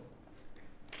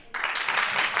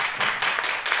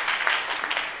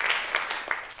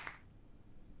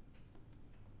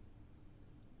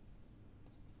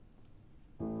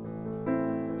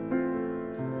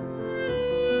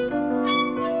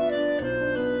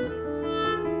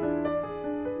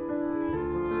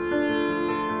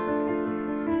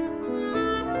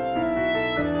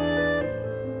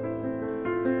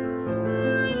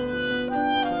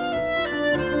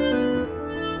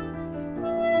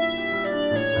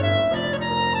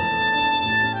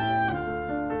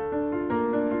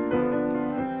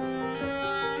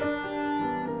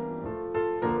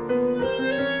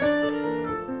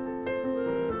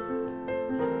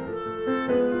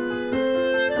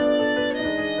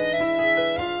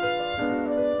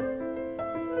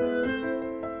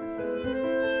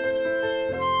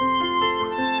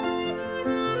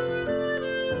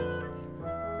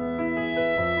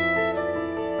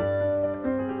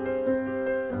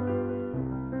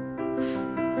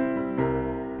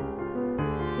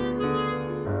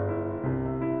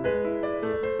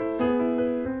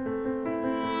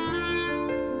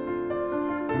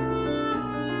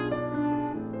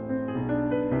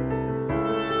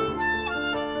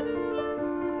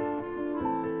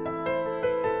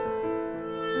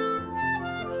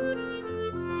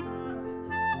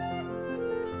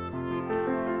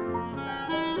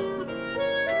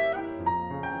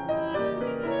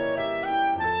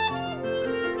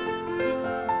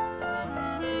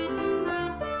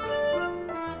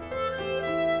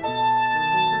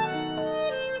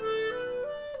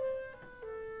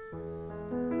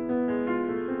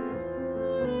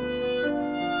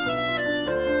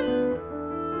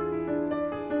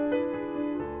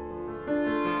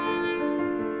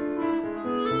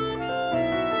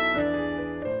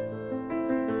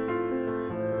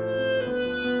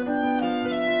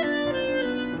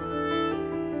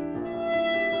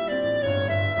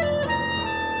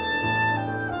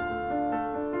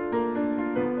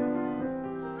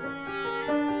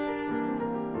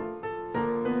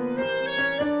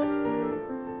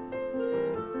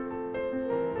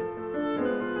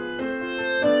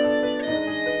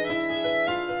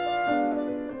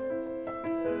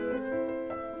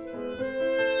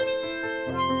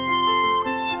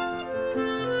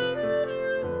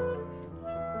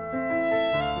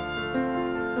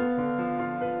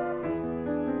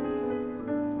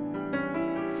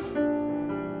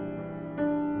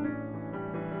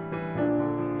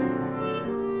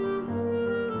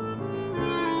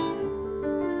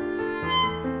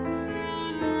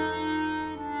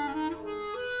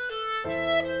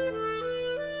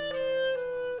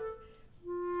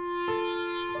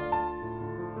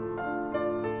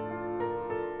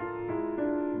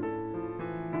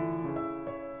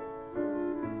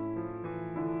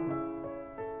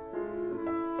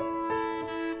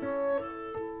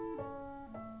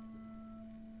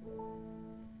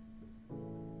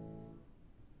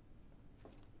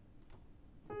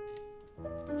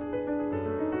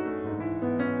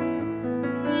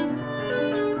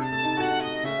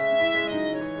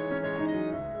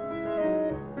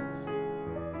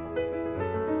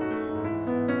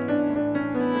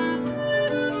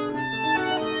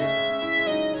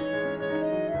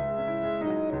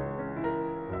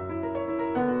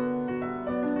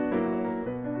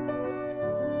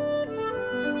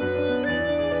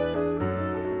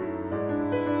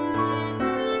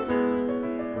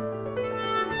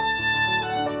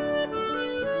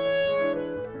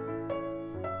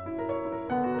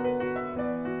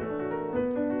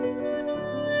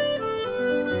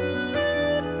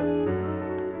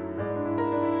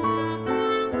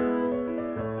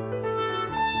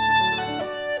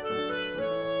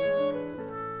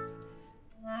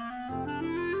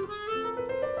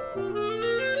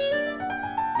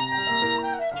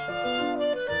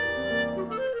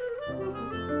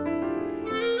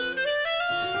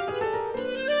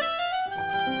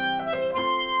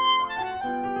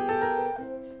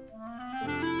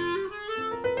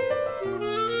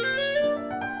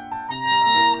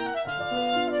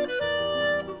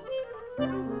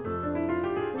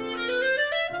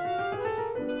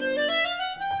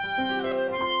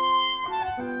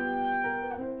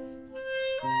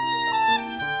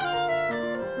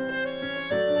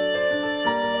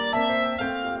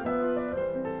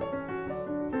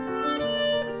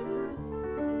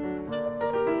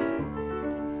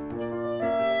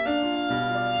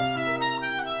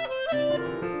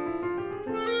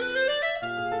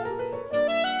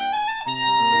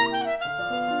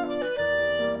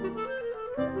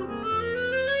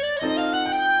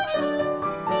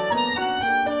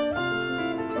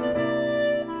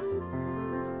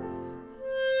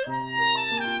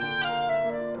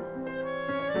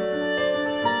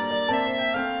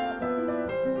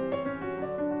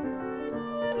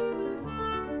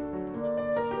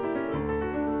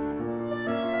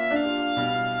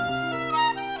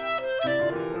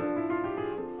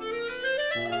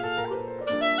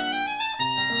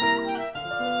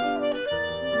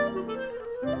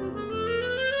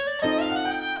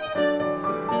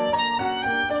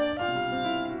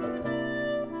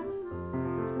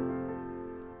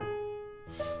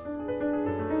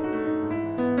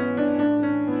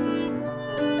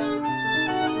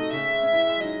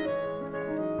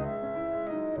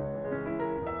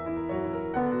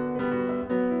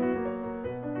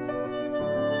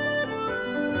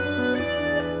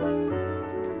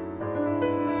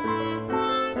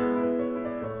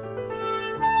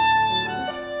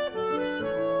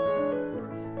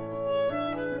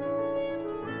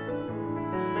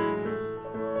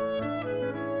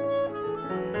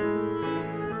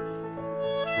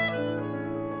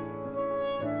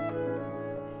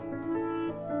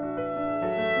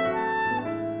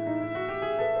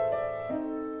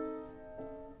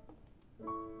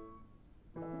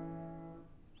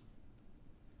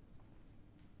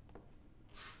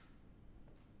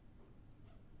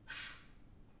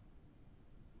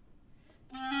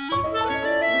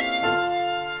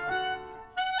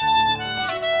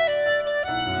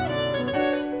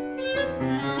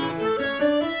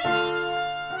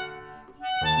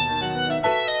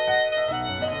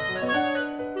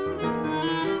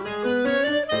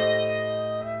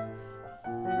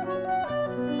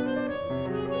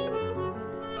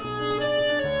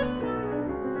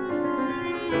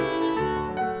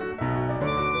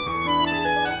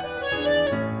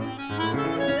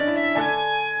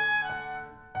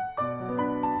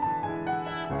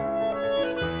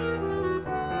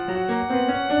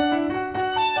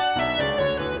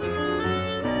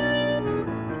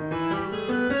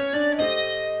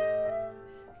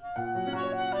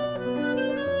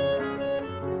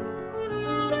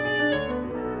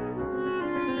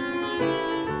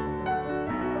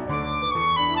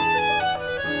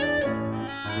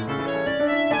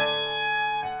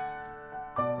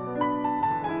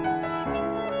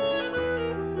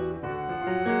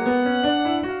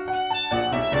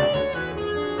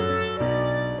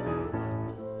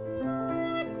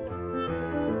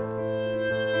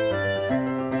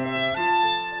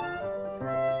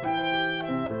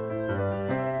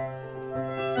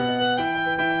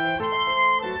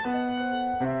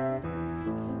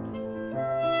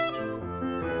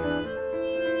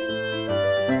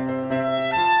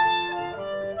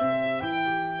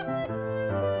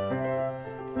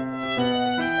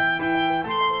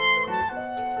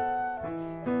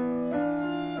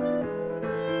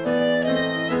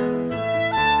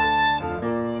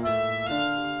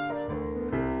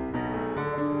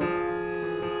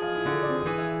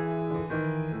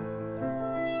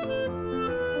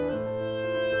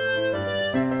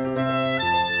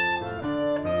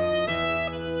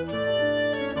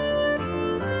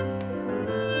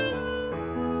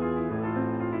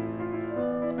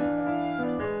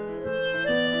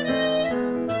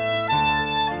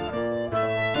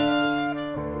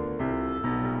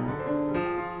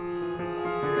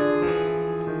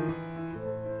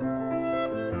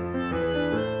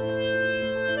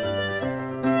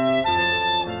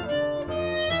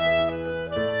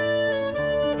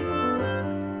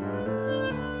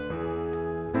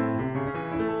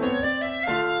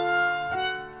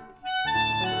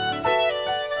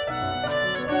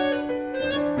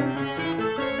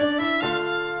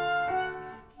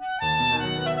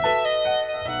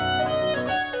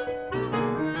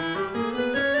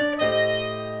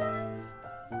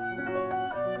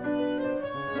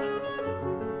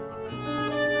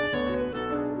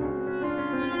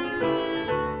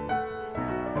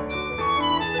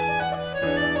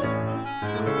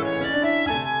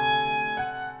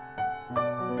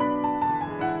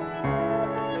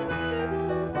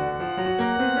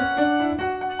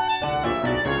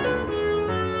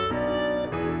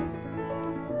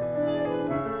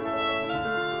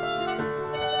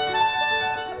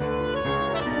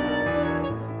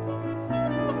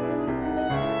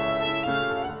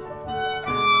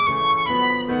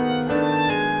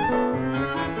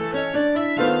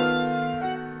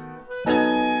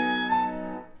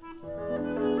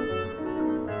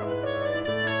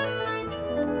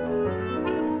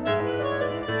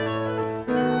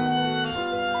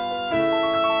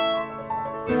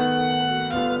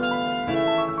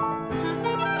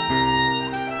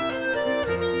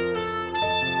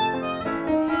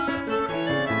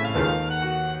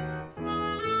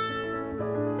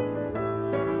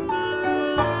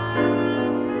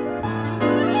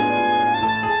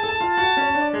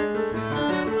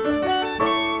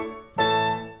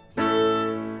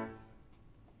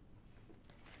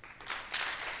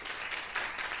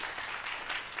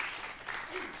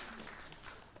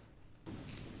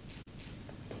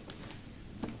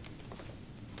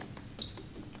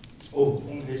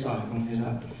晒，恭喜晒！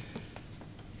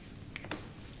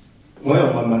我又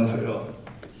問問題咯，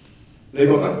你覺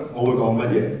得我會講乜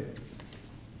嘢？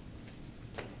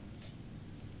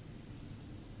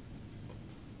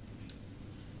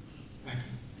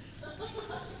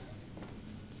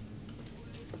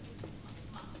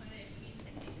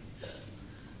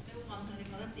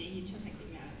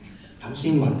頭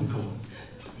先問過，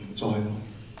唔再問。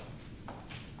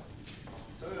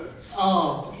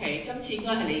哦，OK，今次應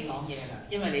該係你講嘢啦，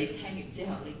因為你聽完之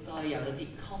後應該有一啲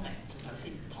comment 同頭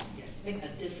先唔同嘅 ，make a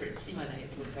difference，因為你係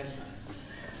professor。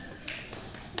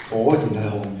果然係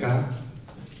行家。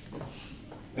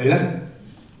你咧？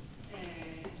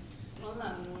可能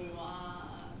會話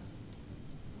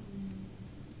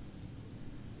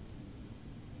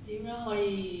點樣可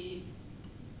以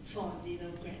防止到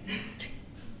grad？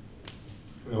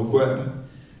佢有 grad 咩？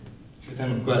你聽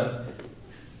唔 grad？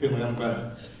邊個音 grad 啊？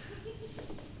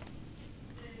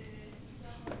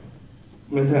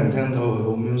咁你聽唔聽到佢好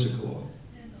musical 喎？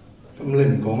咁你唔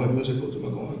講佢 musical，做乜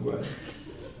講佢 grad？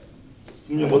咁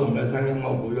如果我同你聽音樂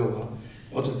會嘅話，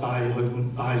我就帶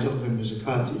咗佢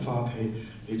musicality 翻屋企，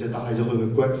你就帶咗佢嘅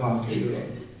grad 翻屋企㗎啦。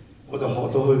我就學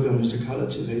到佢嘅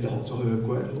musicality，你就學咗佢嘅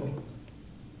grad 喎。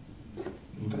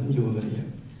唔緊要啊嗰啲嘢。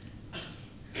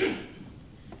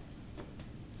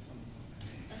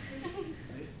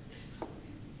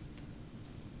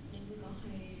你會講係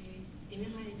點樣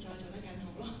可以再做得更好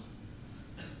咯？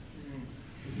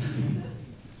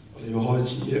我哋要開始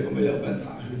嘅，咁咪又俾人打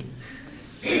圈。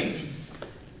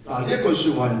嗱呢一句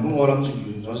説話，如果我諗住完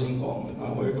咗先講，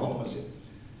我一講先。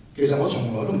其實我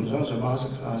從來都唔相信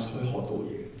Masterclass 可以學到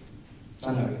嘢，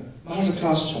真係。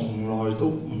Masterclass 從來都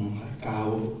唔係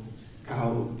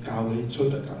教你吹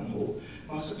得更好。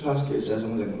Masterclass 其實係一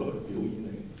種另類嘅表演嚟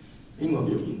嘅。邊個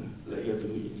表演啊？你嘅表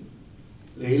演，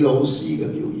你老師嘅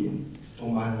表演，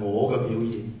同埋我嘅表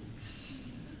演，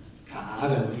假嘅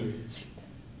嗰啲嘢。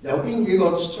有邊幾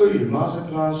個吹完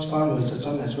Masterclass 翻去就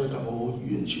真係吹得好好，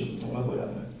完全唔同一個人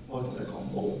咧？我同你講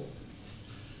冇，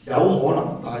有可能，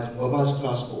但係同個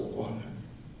Masterclass 冇關係，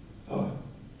係嘛？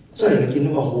即係你見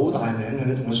到個好大名嘅，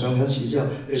你同佢上一次之後，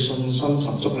你信心十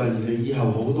足啦，而你以後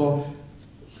好多，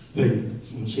譬如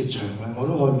唔怯場啦，我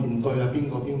都可以面對啊邊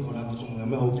個啦，我仲有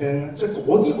咩好驚咧？即係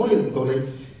嗰啲可以令到你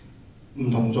唔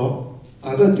同咗，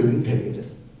但係都係短期嘅啫。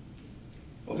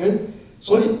OK，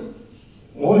 所以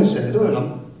我係成日都係諗。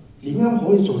點樣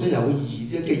可以做得有意義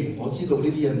啲？既然我知道呢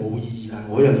啲嘢冇意義，但係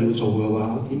我又要做嘅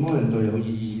話，我點可以令到有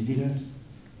意義啲咧？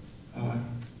係嘛？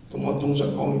咁我通常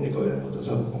講完呢句咧，我就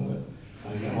收工嘅。係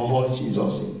我開始咗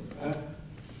先。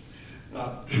嗱，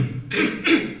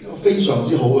有非常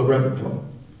之好嘅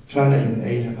repertoire，Planet in A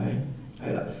係咪？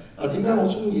係啦。點解我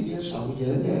中意呢一首嘢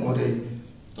咧？因為我哋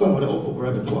都係我哋 opera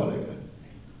repertoire 嚟嘅。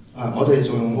我哋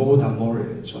就用 old Tamori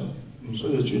嚟吹，唔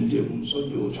需要轉調，唔需要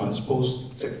transpose，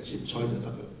 直接吹就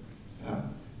得嘅。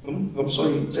咁所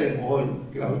以即係我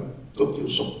比較都叫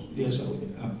熟呢一首嘢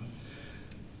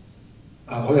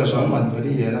我又想問嗰啲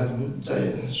嘢啦，咁即係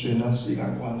算啦，時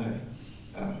間關係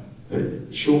譬如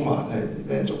Schumann 係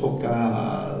咩作曲家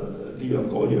呢樣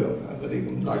嗰樣嗰啲，咁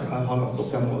大家可能讀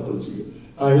音樂都知。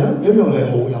但係有一樣係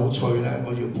好有趣咧，我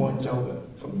要 point out 嘅。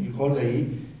咁如果你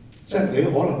即係你可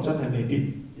能真係未必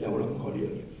有諗過呢樣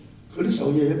嘢，佢呢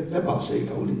首嘢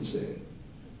1849年寫。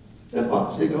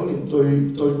1849年對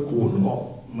管樂，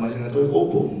唔係淨係對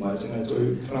oboe， 唔係淨係對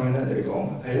clarinet 嚟講，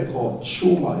係一個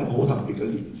Schumann 一個好特別嘅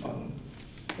年份，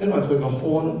因為佢個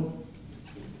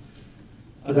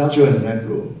horn、adagio and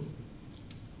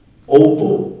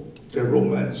allegro、oboe 嘅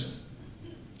romance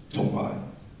同埋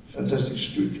Fantastic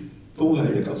Suite 都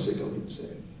係1949年寫，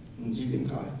唔知點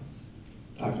解，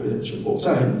但係佢哋全部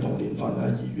真係唔同年份啊，2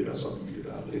月啊、12月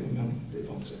啊嗰啲咁樣地方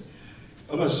寫。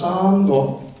咁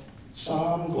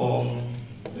三個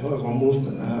你可以講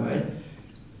movement 啦，係咪？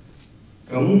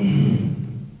咁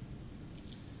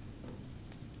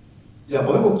有冇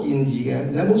一個建議嘅？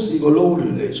你有冇試過撈亂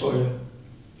嚟吹啊？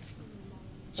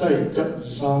即係1、2、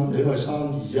3，你可以3、2、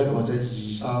1或者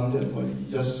2、3、1或者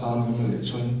1、3咁樣嚟吹。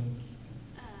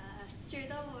最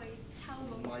多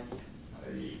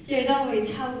會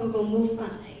抽嗰個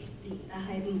movement 嚟練，但係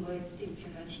唔會調轉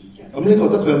個次序。咁你覺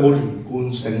得佢有冇連貫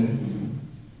性？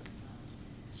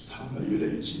係咪越嚟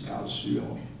越似教書啊？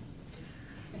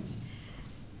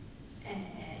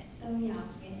都有嘅。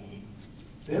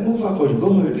你有冇發覺，如果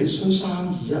你吹3、2、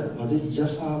1或者2、1、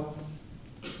3，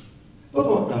不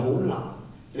過又好難。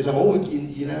其實我會建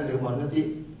議咧，你揾一啲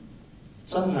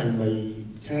真係未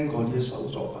聽過呢一首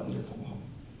作品嘅同學，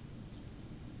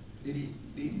呢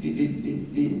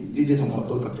啲同學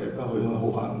都得嘅，不過佢好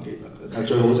快唔記得嘅。但係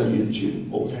最好就係完全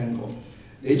冇聽過，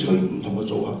你吹唔同嘅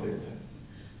組合俾佢聽。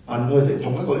問佢哋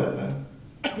同一個人咧，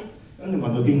跟住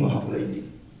問佢邊個合理啲。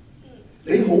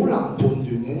你好難判斷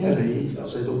嘅，因為你由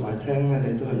細到大聽咧，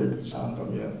你都係1、2、3咁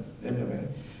樣，你明唔明？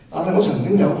但係我曾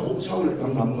經有好抽離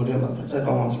咁諗過呢個問題，即係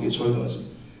當我自己吹嗰時，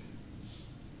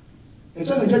你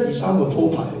真係1、2、3個鋪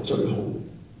排係最好。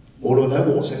無論喺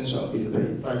和聲上邊，譬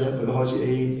如第一佢開始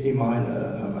A minor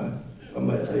啦，係咪？咁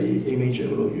咪喺 A major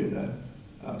嗰度完啦。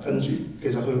跟住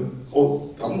其實佢個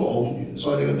感覺好唔完，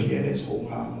所以呢個 pianist 好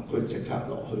啱，佢即刻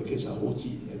落去，其實好自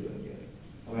然一樣嘢，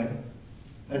係咪？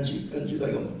跟住第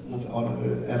二個 move on 去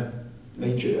F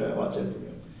major 啊，或者點樣？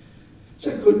即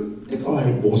係佢呢個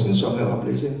係和聲上有合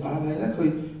理性，但係咧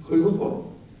佢嗰個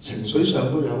情緒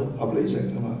上都有合理性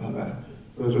㗎嘛，係咪啊？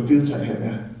佢標題係咩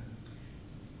啊？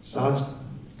沙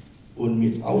半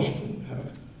滅 Austin 係咪？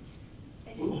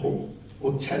好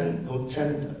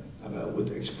tender 係咪 ？with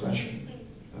expression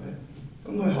係咪？咁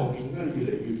佢後邊咧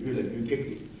越嚟越激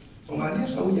烈，同埋呢一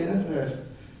首嘢咧佢係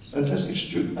fantastic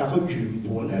street， 但係佢原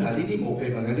本咧嗱呢啲冇秘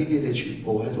密嘅，呢啲你全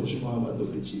部喺圖書館揾到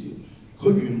啲資料。佢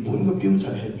原本個標題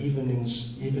係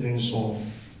evening song，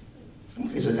 咁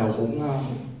其實又好啱，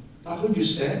但係佢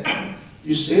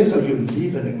越寫就越唔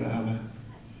evening 啦，係咪？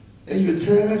你越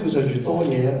聽咧佢就越多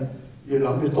嘢，越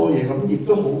諗越多嘢，咁亦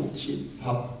都好切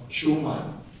合 Schumann，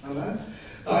 係咪？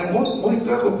但係我亦都一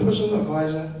個 personal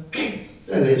advice 咧，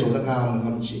即係你做得啱啊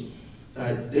今次，就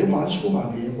係你玩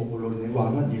Schumann 嘅嘢，無論你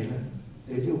玩乜嘢咧，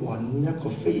你都要揾一個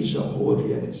非常好嘅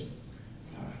pianist。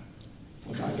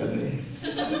我讚緊你，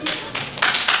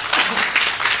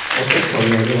我識佢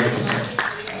嘅呢位同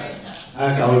學，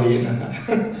舊年啊，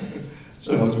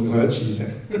所以我見過一次啫。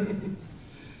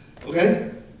OK，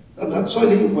 得唔得？所以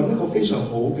你要揾一個非常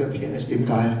好嘅 pianist， 點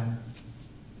解啊？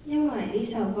因為呢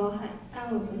首歌係單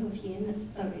簧管同 pianist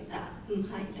對答，唔係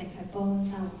淨係幫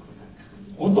單簧管嚟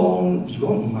近。我當如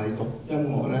果唔係讀音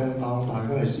樂咧，當大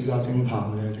家係私家偵探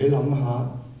嘅，你諗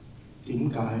下點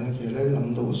解咧？其實咧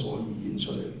諗到個所以然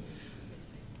出嚟。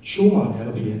Schumann 係一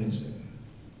個 pianist，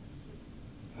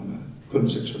 係咪？佢唔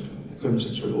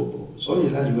識吹oboe，所以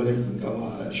咧，如果你研究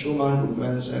下 Schumann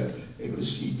Romance 嗰啲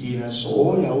CD 咧，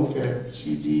所有嘅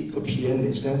CD 個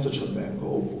pianist 咧都出名過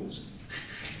oboe，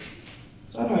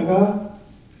 真係㗎。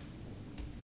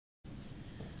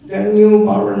Daniel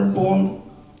Barenboim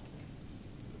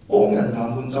幫人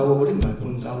彈伴奏嗰啲唔係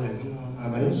伴奏嚟㗎嘛，係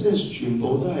咪？即係全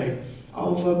部都係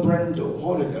Alpha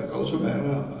Brendel，Holliger 夠出名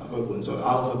啦，係咪？佢伴奏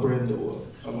Alpha Brendel 啊。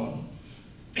咁啊，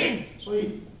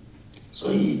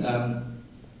所以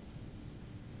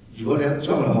如果你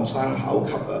將來學生考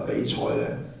級啊比賽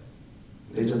咧，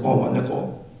你就幫我揾一個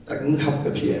頂級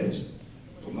嘅 pianist，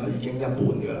 咁啊已經一半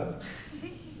㗎啦，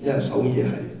因為首嘢係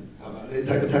咪？你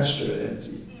睇個 texture 你就知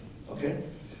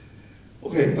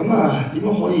 ，OK， 咁啊點樣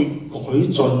可以改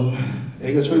進你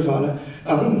嘅吹法咧？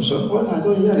我唔想改太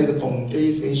多嘢，因為你嘅動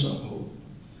機非常好，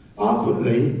包括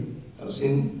你頭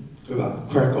先佢話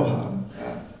crack 嗰下。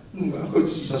佢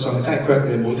事實上係真係 crack，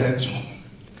 你冇聽錯。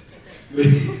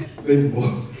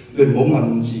你唔好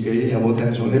問自己有冇聽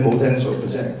錯，你冇聽錯，佢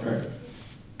真係 crack。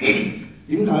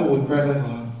點解會 crack 咧？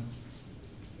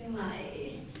因為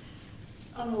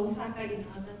我冇發覺原來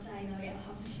我個掣度有口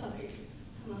水，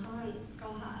同埋可能嗰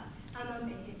下啱啱俾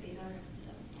幾多人就。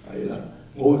係啦，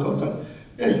我會覺得，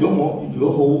因為如果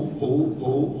好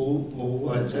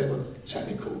即係個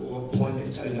technical 嗰個 point 嚟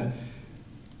睇咧，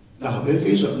嗱你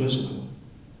非常 musical。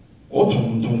我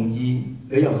同唔同意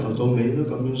你由頭到尾都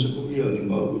咁樣説服呢個另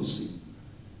外一回事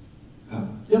嚇，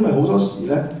因為好多時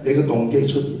咧你嘅動機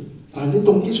出現，但係你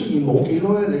動機出現冇幾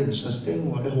耐咧，你唔 sustain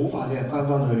喎，你好快你係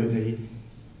翻去你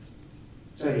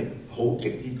即係好激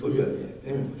烈嗰樣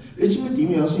嘢，你知唔知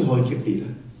點樣先可以激烈啊？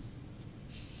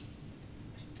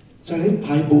就係你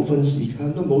大部分時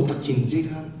間都冇突然之間，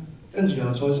跟住又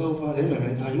再收翻，你明唔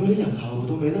明？但係如果你由頭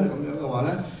到尾都係咁樣嘅話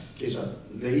咧，其實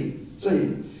你即係。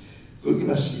佢叫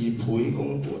咩？事倍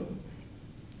功半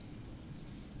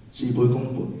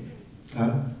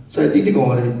嚇，即係呢個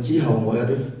我哋之後我有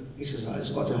啲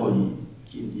exercise 或者可以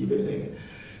建議俾你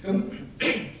嘅。咁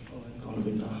我講到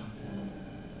邊度啊？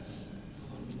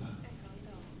講邊啊？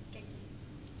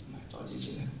唔係再之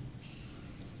前咧。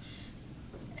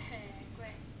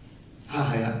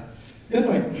係啦，因為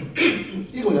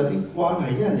呢個有啲關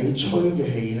係，因為你吹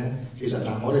嘅氣咧，其實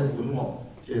嗱我哋管樂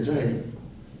其實真係。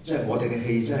即係我哋嘅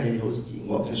氣真係好似弦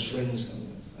樂嘅 strings 咁，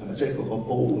係咪？即係嗰個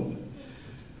煲咁。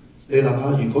你諗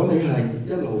下，如果你係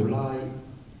一路拉，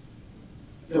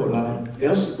你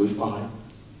有時會快，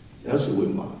有時會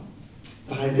慢。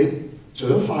但係你除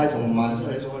咗快同慢之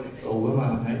後，你仲有力度㗎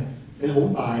嘛？係咪？你好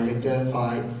大力嘅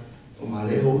快，同埋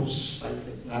你好細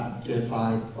力壓嘅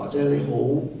快，或者你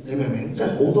明唔明？即係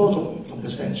好多種唔同嘅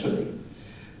聲出嚟。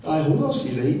但係好多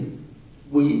時你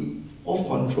會 off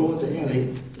control，就因為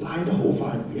拉得好快，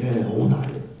而係好大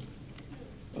力。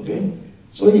OK，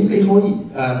 所以你可以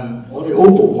我哋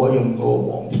OBO 可以用個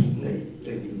黃片嚟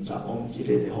練習，我唔知你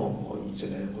哋可唔可以，淨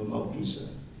係用個 mouthpiece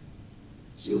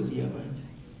少啲係咪？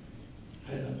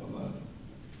係啦，咁啊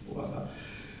冇辦法。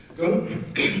咁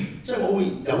即係我會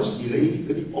有時你嗰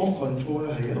啲 off control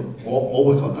咧係有，我會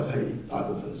覺得係大部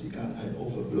分時間係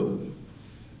overblow 嘅。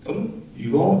咁如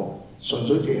果純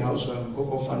粹技巧上嗰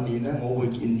個訓練咧，我會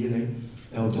建議你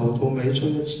由頭到尾吹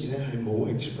一次咧係冇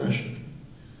expression，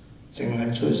 淨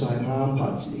係吹晒啱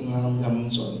拍子、啱音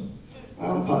準、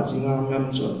啱拍子、啱音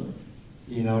準，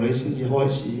然後你先至開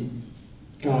始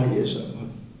加嘢上去。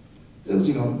即係好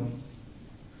似咁，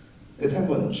你聽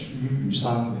過人煮魚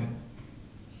生嘅？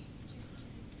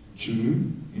煮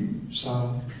魚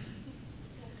生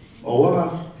冇啊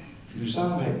嘛，魚生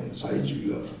係唔使煮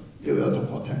噶嘛。呢度有同學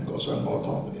聽過上課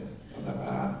堂嘅，得唔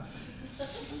得啊？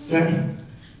聽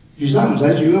魚生唔使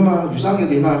煮噶嘛，魚生要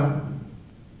點啊？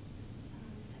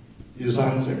要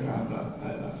生食啱啦，係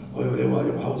啦。我以為你話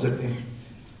用口食添。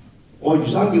我話魚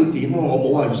生要點喎，我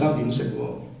冇話魚生點食喎。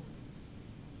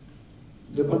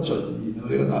你不盡然喎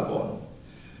呢個答案。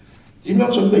點樣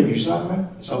準備魚生咧？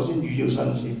首先魚要新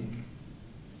鮮。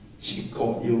切割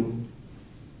要係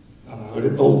嘛？嗰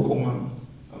啲刀工啊，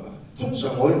係嘛？通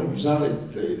常我用魚生嚟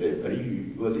比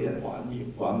喻嗰啲人玩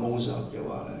MUSES 嘅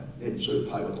話咧，你唔需要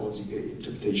太過多自己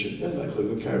interpretation， 因為佢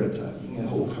個 character 已經係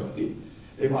好強烈。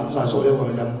你玩晒所有嘅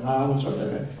音啱出嚟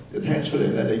咧，你聽出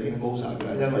嚟咧，你已經 MUSES 㗎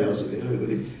啦。因為有時你去嗰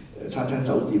啲餐廳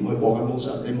酒店去播緊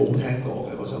MUSES， 你冇聽過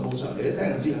嘅嗰首 MUSES， 你一聽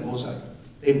就知係 MUSES，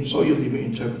 你唔需要點樣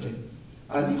interpret。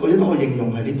啊，呢個一個應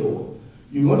用喺呢度。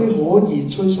如果你可以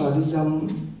吹晒啲音，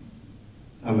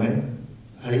係咪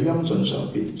喺音準上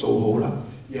邊做好啦？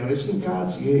然後你先加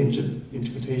自己嘅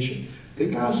interpretation， 你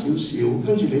加少少，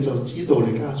跟住你就知道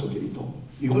你加咗幾多。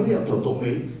如果你由頭到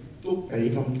尾都俾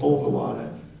咁多嘅話咧，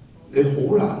你好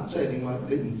難即係點解？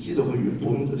你唔知道佢原本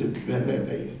嗰條魚係咩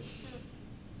味嘅，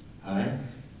係咪？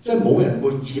即係冇人會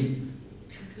醃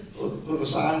嗰個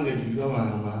生嘅魚㗎嘛，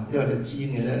係嘛？因為你煎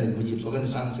嘅啫，你唔會醃咗跟住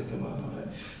生食㗎嘛，係咪？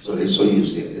所以你需要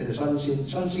食新鮮，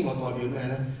新鮮我代表咩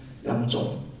咧？音準。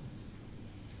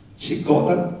切割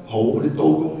得好嗰啲刀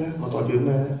工咧，我代表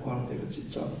咩咧？可能你嘅節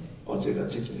奏或者嘅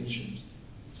articulation，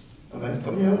 係咪？咁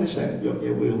樣你成樣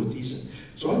嘢會好 decent。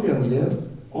仲有一樣嘢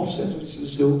offset 咗少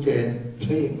少嘅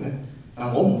playing 咧，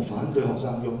我唔反對學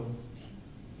生喐，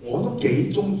我都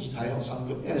幾中意睇學生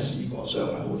喐，因為視覺上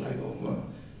係好睇過咁啊，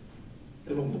一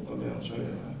碌木咁樣出嚟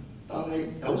啊。但係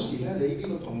有時咧，你呢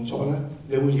個動作咧，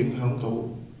你會影響到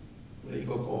你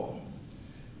嗰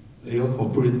個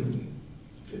breathing。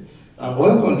我一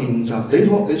個練習，你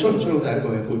吹唔吹到第一句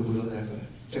嘅？背唔背到第一句？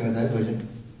淨係第一句啫。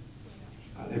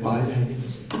你擺喺呢度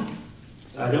先。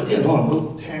有啲人可能都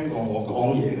聽過我講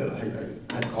嘢㗎啦，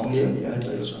係講呢樣嘢喺第二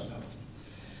個場合。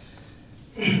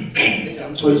你就咁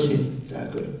吹先，第一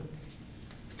句。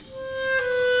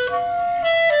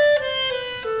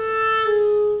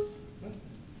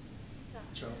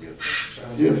長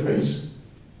啲嘅 phrase。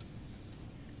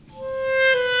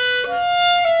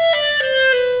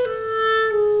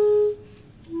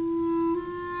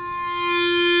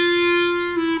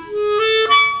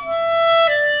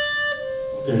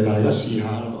試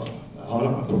下咯，可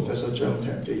能 Professor 張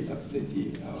聽記得呢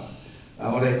啲係嘛？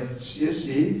我哋試一試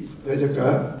佢隻腳，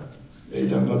你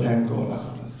兩個聽過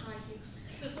啦。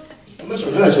咁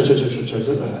除咗係除咗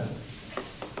就係，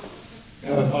因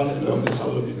為翻嚟兩隻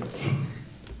手裏邊。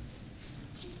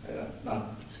係啦，嗱，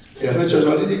其實佢着咗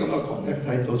呢啲咁嘅裙咧，睇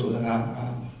唔到做得啱，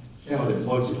因為我哋唔開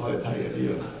嚟睇嘅呢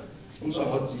樣。咁所以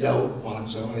我只有幻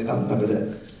想你得唔得嘅啫。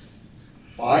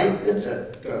擺一隻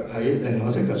腳喺另外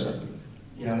一隻腳上邊。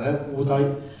然後咧，烏低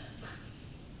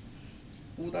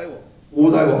喎，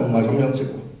烏低喎，唔係咁樣直喎，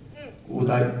烏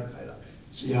低係啦，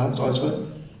試下再吹，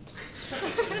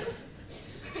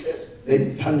你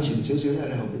褪前少少咧，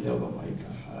你後邊有個米㗎，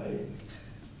係，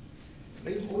你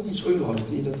可以吹耐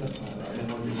啲都得，係嘛？你可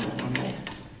以講一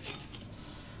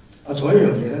講。仲有一樣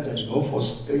嘢咧，就係如果 for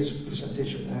stage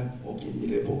presentation 咧，我建議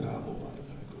你報價冇擺得太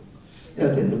高，因為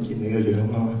啲人都見你嘅樣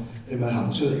啊嘛，你咪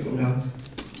行出嚟咁樣。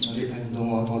你睇唔到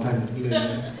我，我睇唔到你，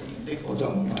呢個就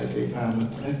唔係幾啱啦，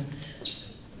係咪？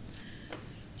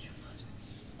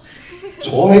坐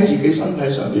喺自己身體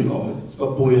上邊個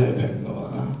背係平㗎嘛。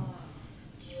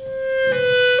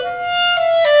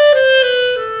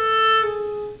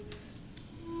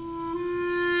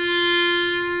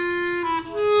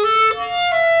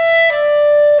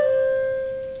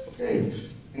OK，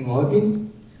 另外一邊，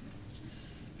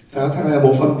大家睇下有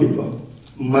冇分別喎？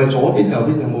唔係左邊右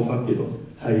邊有冇分別喎？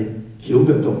係翹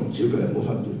腳同唔翹腳有冇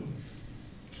分別？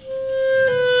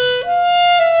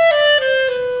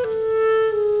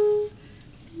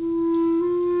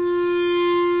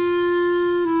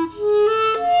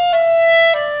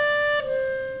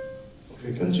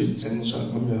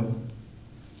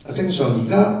正常而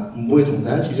家唔會同第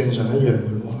一次正常一樣嘅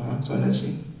咯嚇，再嚟一次。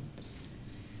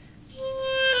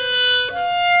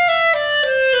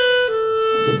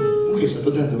咁其實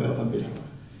都聽到有分別係嘛？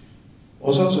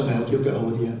我相信係有翹腳好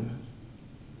啲係咪？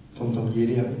同唔同意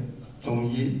呢樣嘢？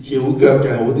同意翹腳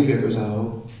嘅好啲嘅舉手。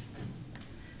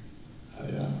係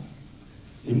啊，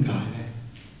點解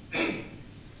咧？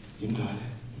點解咧？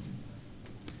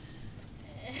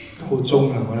夠鐘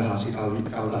啦！我哋下次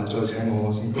教大再請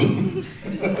我先講。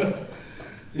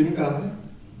點解咧？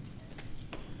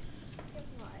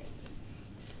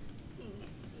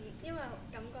因為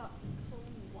感覺好唔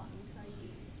穩，所以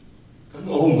咁我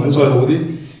好唔穩，所以好啲。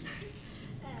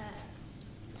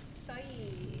所以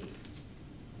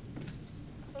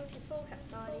好似 focus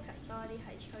多啲喺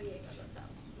吹嘢嗰度就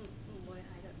唔會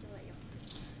喺度因為用。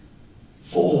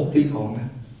科學啲講咧，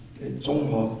你中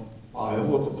學大學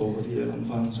讀過嗰啲嘢諗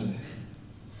翻出嚟。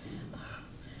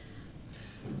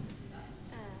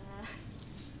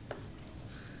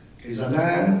其實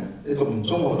咧，你讀完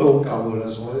中學都好夠㗎啦，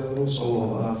所有數學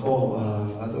啊、科學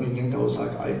啊都已經夠晒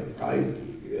解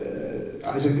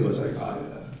釋呢個世界㗎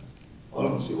啦。可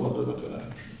能小學都得㗎啦。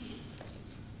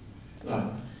嗱，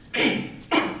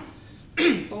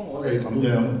當我哋咁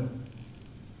樣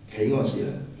企嗰時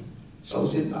咧，首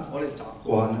先嗱，我哋習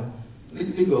慣咧，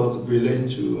呢個 relate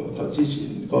to 之前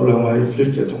嗰兩位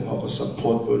flip 嘅同學嘅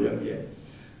support 嗰樣嘢。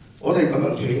我哋咁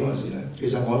樣企嗰時咧，其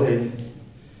實我哋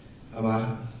係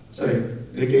嘛？即係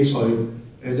你幾歲，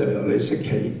你就由你識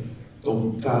企到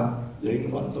而家，你已經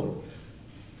揾到。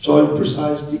再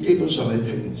precise 啲，基本上你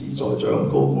停止再長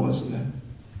高嗰陣時咧，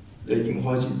你已經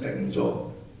開始定咗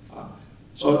啊！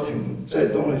再停，即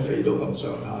係當你肥到咁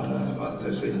上下啦，係嘛？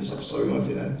你40-50歲嗰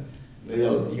時咧，你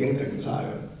又已經停晒㗎。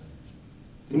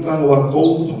點解我話高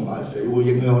同埋肥會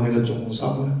影響你嘅重心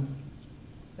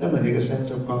咧？因為你嘅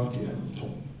center of gravity 係唔同。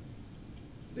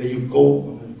你越高咁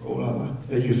越高啦，係嘛？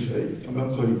你越肥咁樣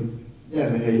佢，因為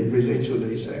你係 relate to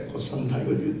你成個身體嘅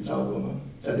圓周㗎嘛，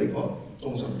即係你個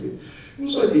中心點。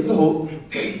咁所以點都好，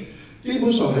基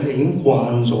本上你係已經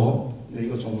慣咗你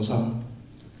個重心，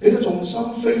你個重心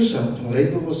非常同你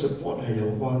嗰個 support 係有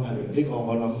關係嘅。呢個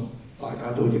我諗大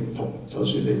家都認同，就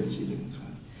算你唔知點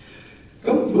解。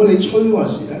咁如果你吹嗰陣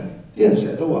時咧，啲人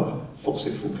成日都話腹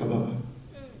式呼吸啊嘛。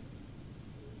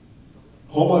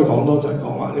可唔可以講多陣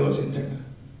講埋呢個先停啊？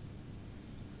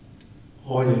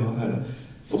可以啊，係啦，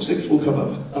腹式呼吸啊，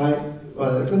但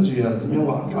係跟住又點樣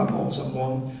橫膈膜什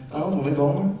麼？但係我同你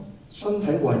講咧，身體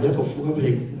唯一一個呼吸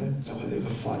器官咧，就係你個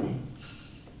肺，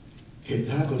其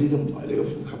他嗰啲都唔係你個呼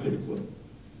吸器官。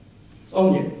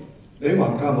當然，你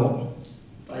橫膈膜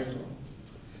低咗，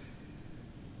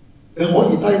你可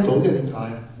以低到，即係點解？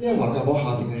因為橫膈膜下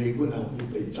邊嘅器官係可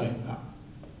以被擠壓，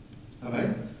係咪？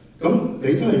咁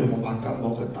你都係用橫膈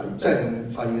膜嘅底，即係用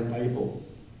肺嘅底部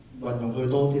運用佢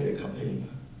多啲嚟吸氣，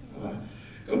係咪？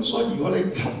咁所以如果你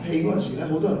吸氣嗰陣時咧，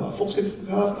好多人話腹式呼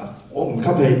吸嗱，我唔吸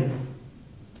氣，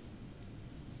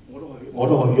我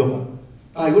都可以喐啊。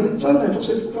但係如果你真係腹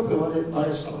式呼吸嘅話，你擺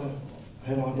隻手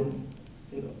喺我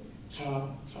呢度叉，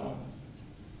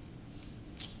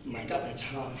唔係吉係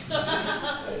叉，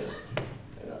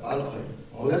擺落去。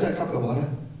我而家真係吸嘅話咧，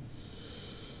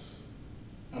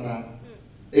係咪？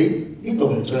你呢度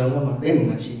係脹噶嘛，你唔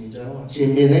係前面脹啊嘛，前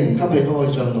面你唔吸氣都可以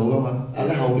脹到噶嘛，但係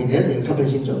你後邊你一定要吸氣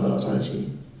先脹得啦，再一次。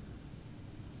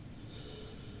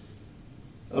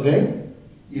OK，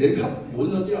 而你吸滿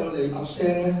咗之後，你把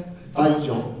聲咧低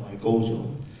咗，唔係高咗。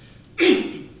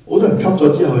好多人吸咗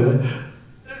之後咧，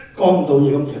講唔到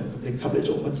嘢咁，其實你吸嚟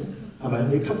做乜啫？係咪？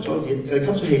你吸咗嘢，你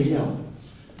吸咗氣之後，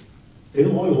你可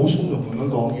以好鬆容咁樣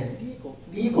講嘢。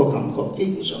呢個感覺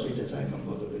基本上你就真係感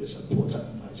覺到你嘅實破質，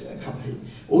唔係淨係吸氣。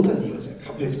好多人以為淨係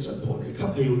吸氣就實破，你吸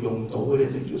氣要用到嗰啲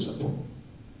先叫實破。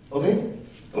OK，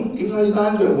 咁點解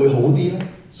單腳會好啲咧？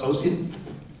首先，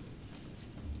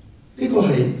呢個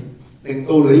係令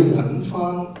到你揾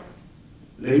翻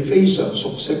你非常熟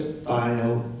悉，但係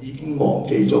又已經忘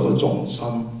記咗個重心，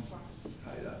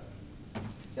係啦。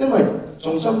因為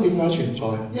重心點解存在？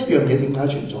一樣嘢點解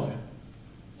存在？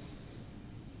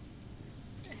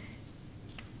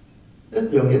一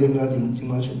樣嘢點解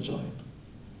存在？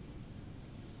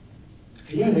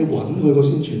係因為你揾佢個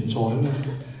先存在啊嘛！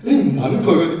你唔揾佢，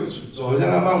佢點會存在啫？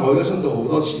啱啱我而家身度好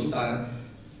多錢，但係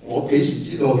我幾時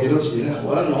知道我幾多錢咧？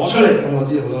我一攞出嚟咁，我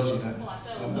知道好多錢啦。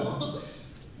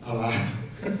係嘛？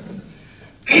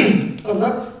得唔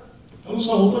得？咁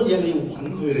所以好多嘢你要揾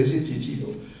佢，你先至知道。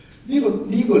呢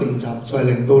個練習就係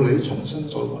令到你重新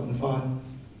再揾翻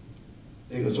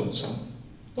呢個重心。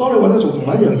當你揾到做同一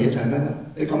樣嘢就係咩咧？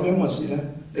你咁樣嘅時咧，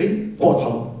你膊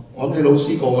頭，我諗你老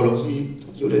師個老師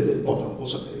叫你哋膊頭唔好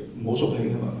縮氣，唔好縮氣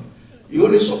㗎嘛。如果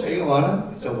你縮氣嘅話咧，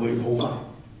就會好快。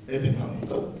你平衡唔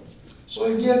到。所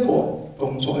以呢一個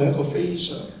動作係一個非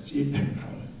常之平衡，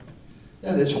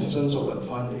因為你重新做人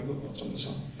翻你嗰個重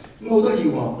心。咁好得意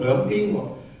喎，兩邊喎，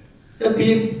一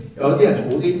邊有啲人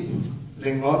好啲，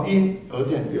另外一邊有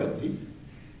啲人弱啲。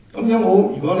咁樣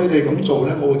如果你哋咁做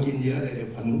咧，我會建議咧，你哋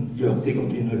揾弱啲嗰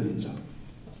邊去練習。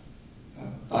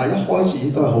但係一開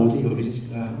始都係好啲嗰邊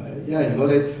先啦，係咪？因為如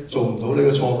果你做唔到，你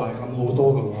嘅挫敗感好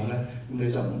多嘅話咧，咁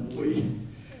你就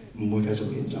唔會繼續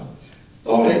練習。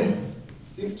當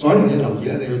你仲有一樣嘢留意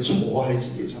咧，你要坐喺自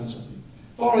己身上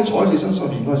邊。當你坐喺自己身上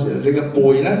邊嗰時，你嘅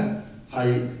背咧係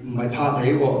唔係塌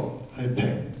起喎？係平，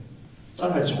真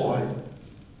係坐喺度。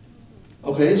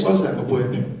OK， 所以成個背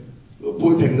係平。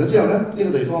背平咗之後咧，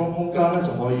呢個地方空間咧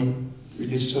就可以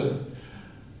release 出嚟，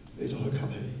你就可以吸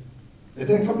氣。你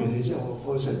聽吸完氣之後，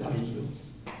個 voice 係低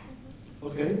嘅。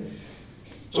OK，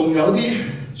 仲有啲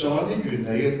原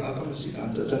理嘅，今日時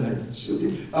間就真係少啲。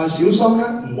但係小心咧，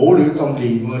唔好亂咁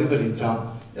練喎呢個練習，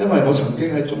因為我曾經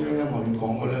喺中央音樂院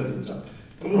講過呢個練習。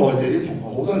咁內地啲同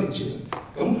學好多年前，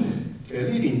咁其實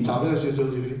呢練習咧有少少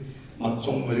似啲密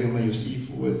宗嗰啲咁嘅要師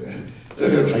傅嘅啫，即係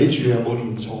你要睇住有冇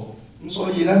練錯。咁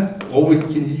所以咧，我會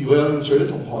建議如果有興趣嘅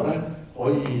同學咧，可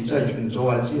以即係完咗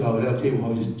或之後，你有機會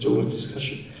可以做個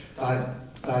discussion。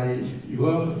但係如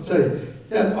果即係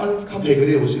因為關於吸氣嗰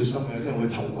啲好小心嘅，有啲人會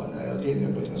頭暈啊，有啲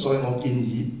人會，所以我建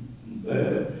議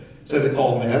即係你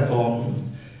當係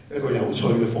一個有趣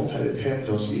嘅課題嚟聽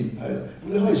咗先，係啦。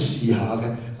咁你可以試下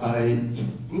嘅，但係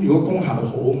咁如果功效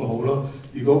好咪好咯。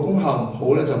如果功效唔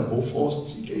好咧，就唔好 force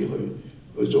自己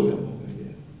去做任何嘅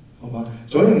嘢，好嘛？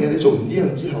仲有一樣嘢，你做完呢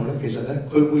樣之後咧，其實咧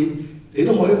你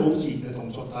都可以好自然嘅動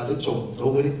作，但係你做唔到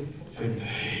嗰啲揈嚟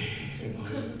揈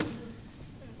去。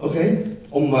OK，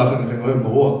 我唔係話揈嚟揈去唔好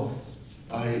喎，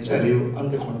但係即係你要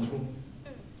under control，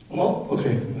好冇 ？OK，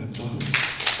唔該。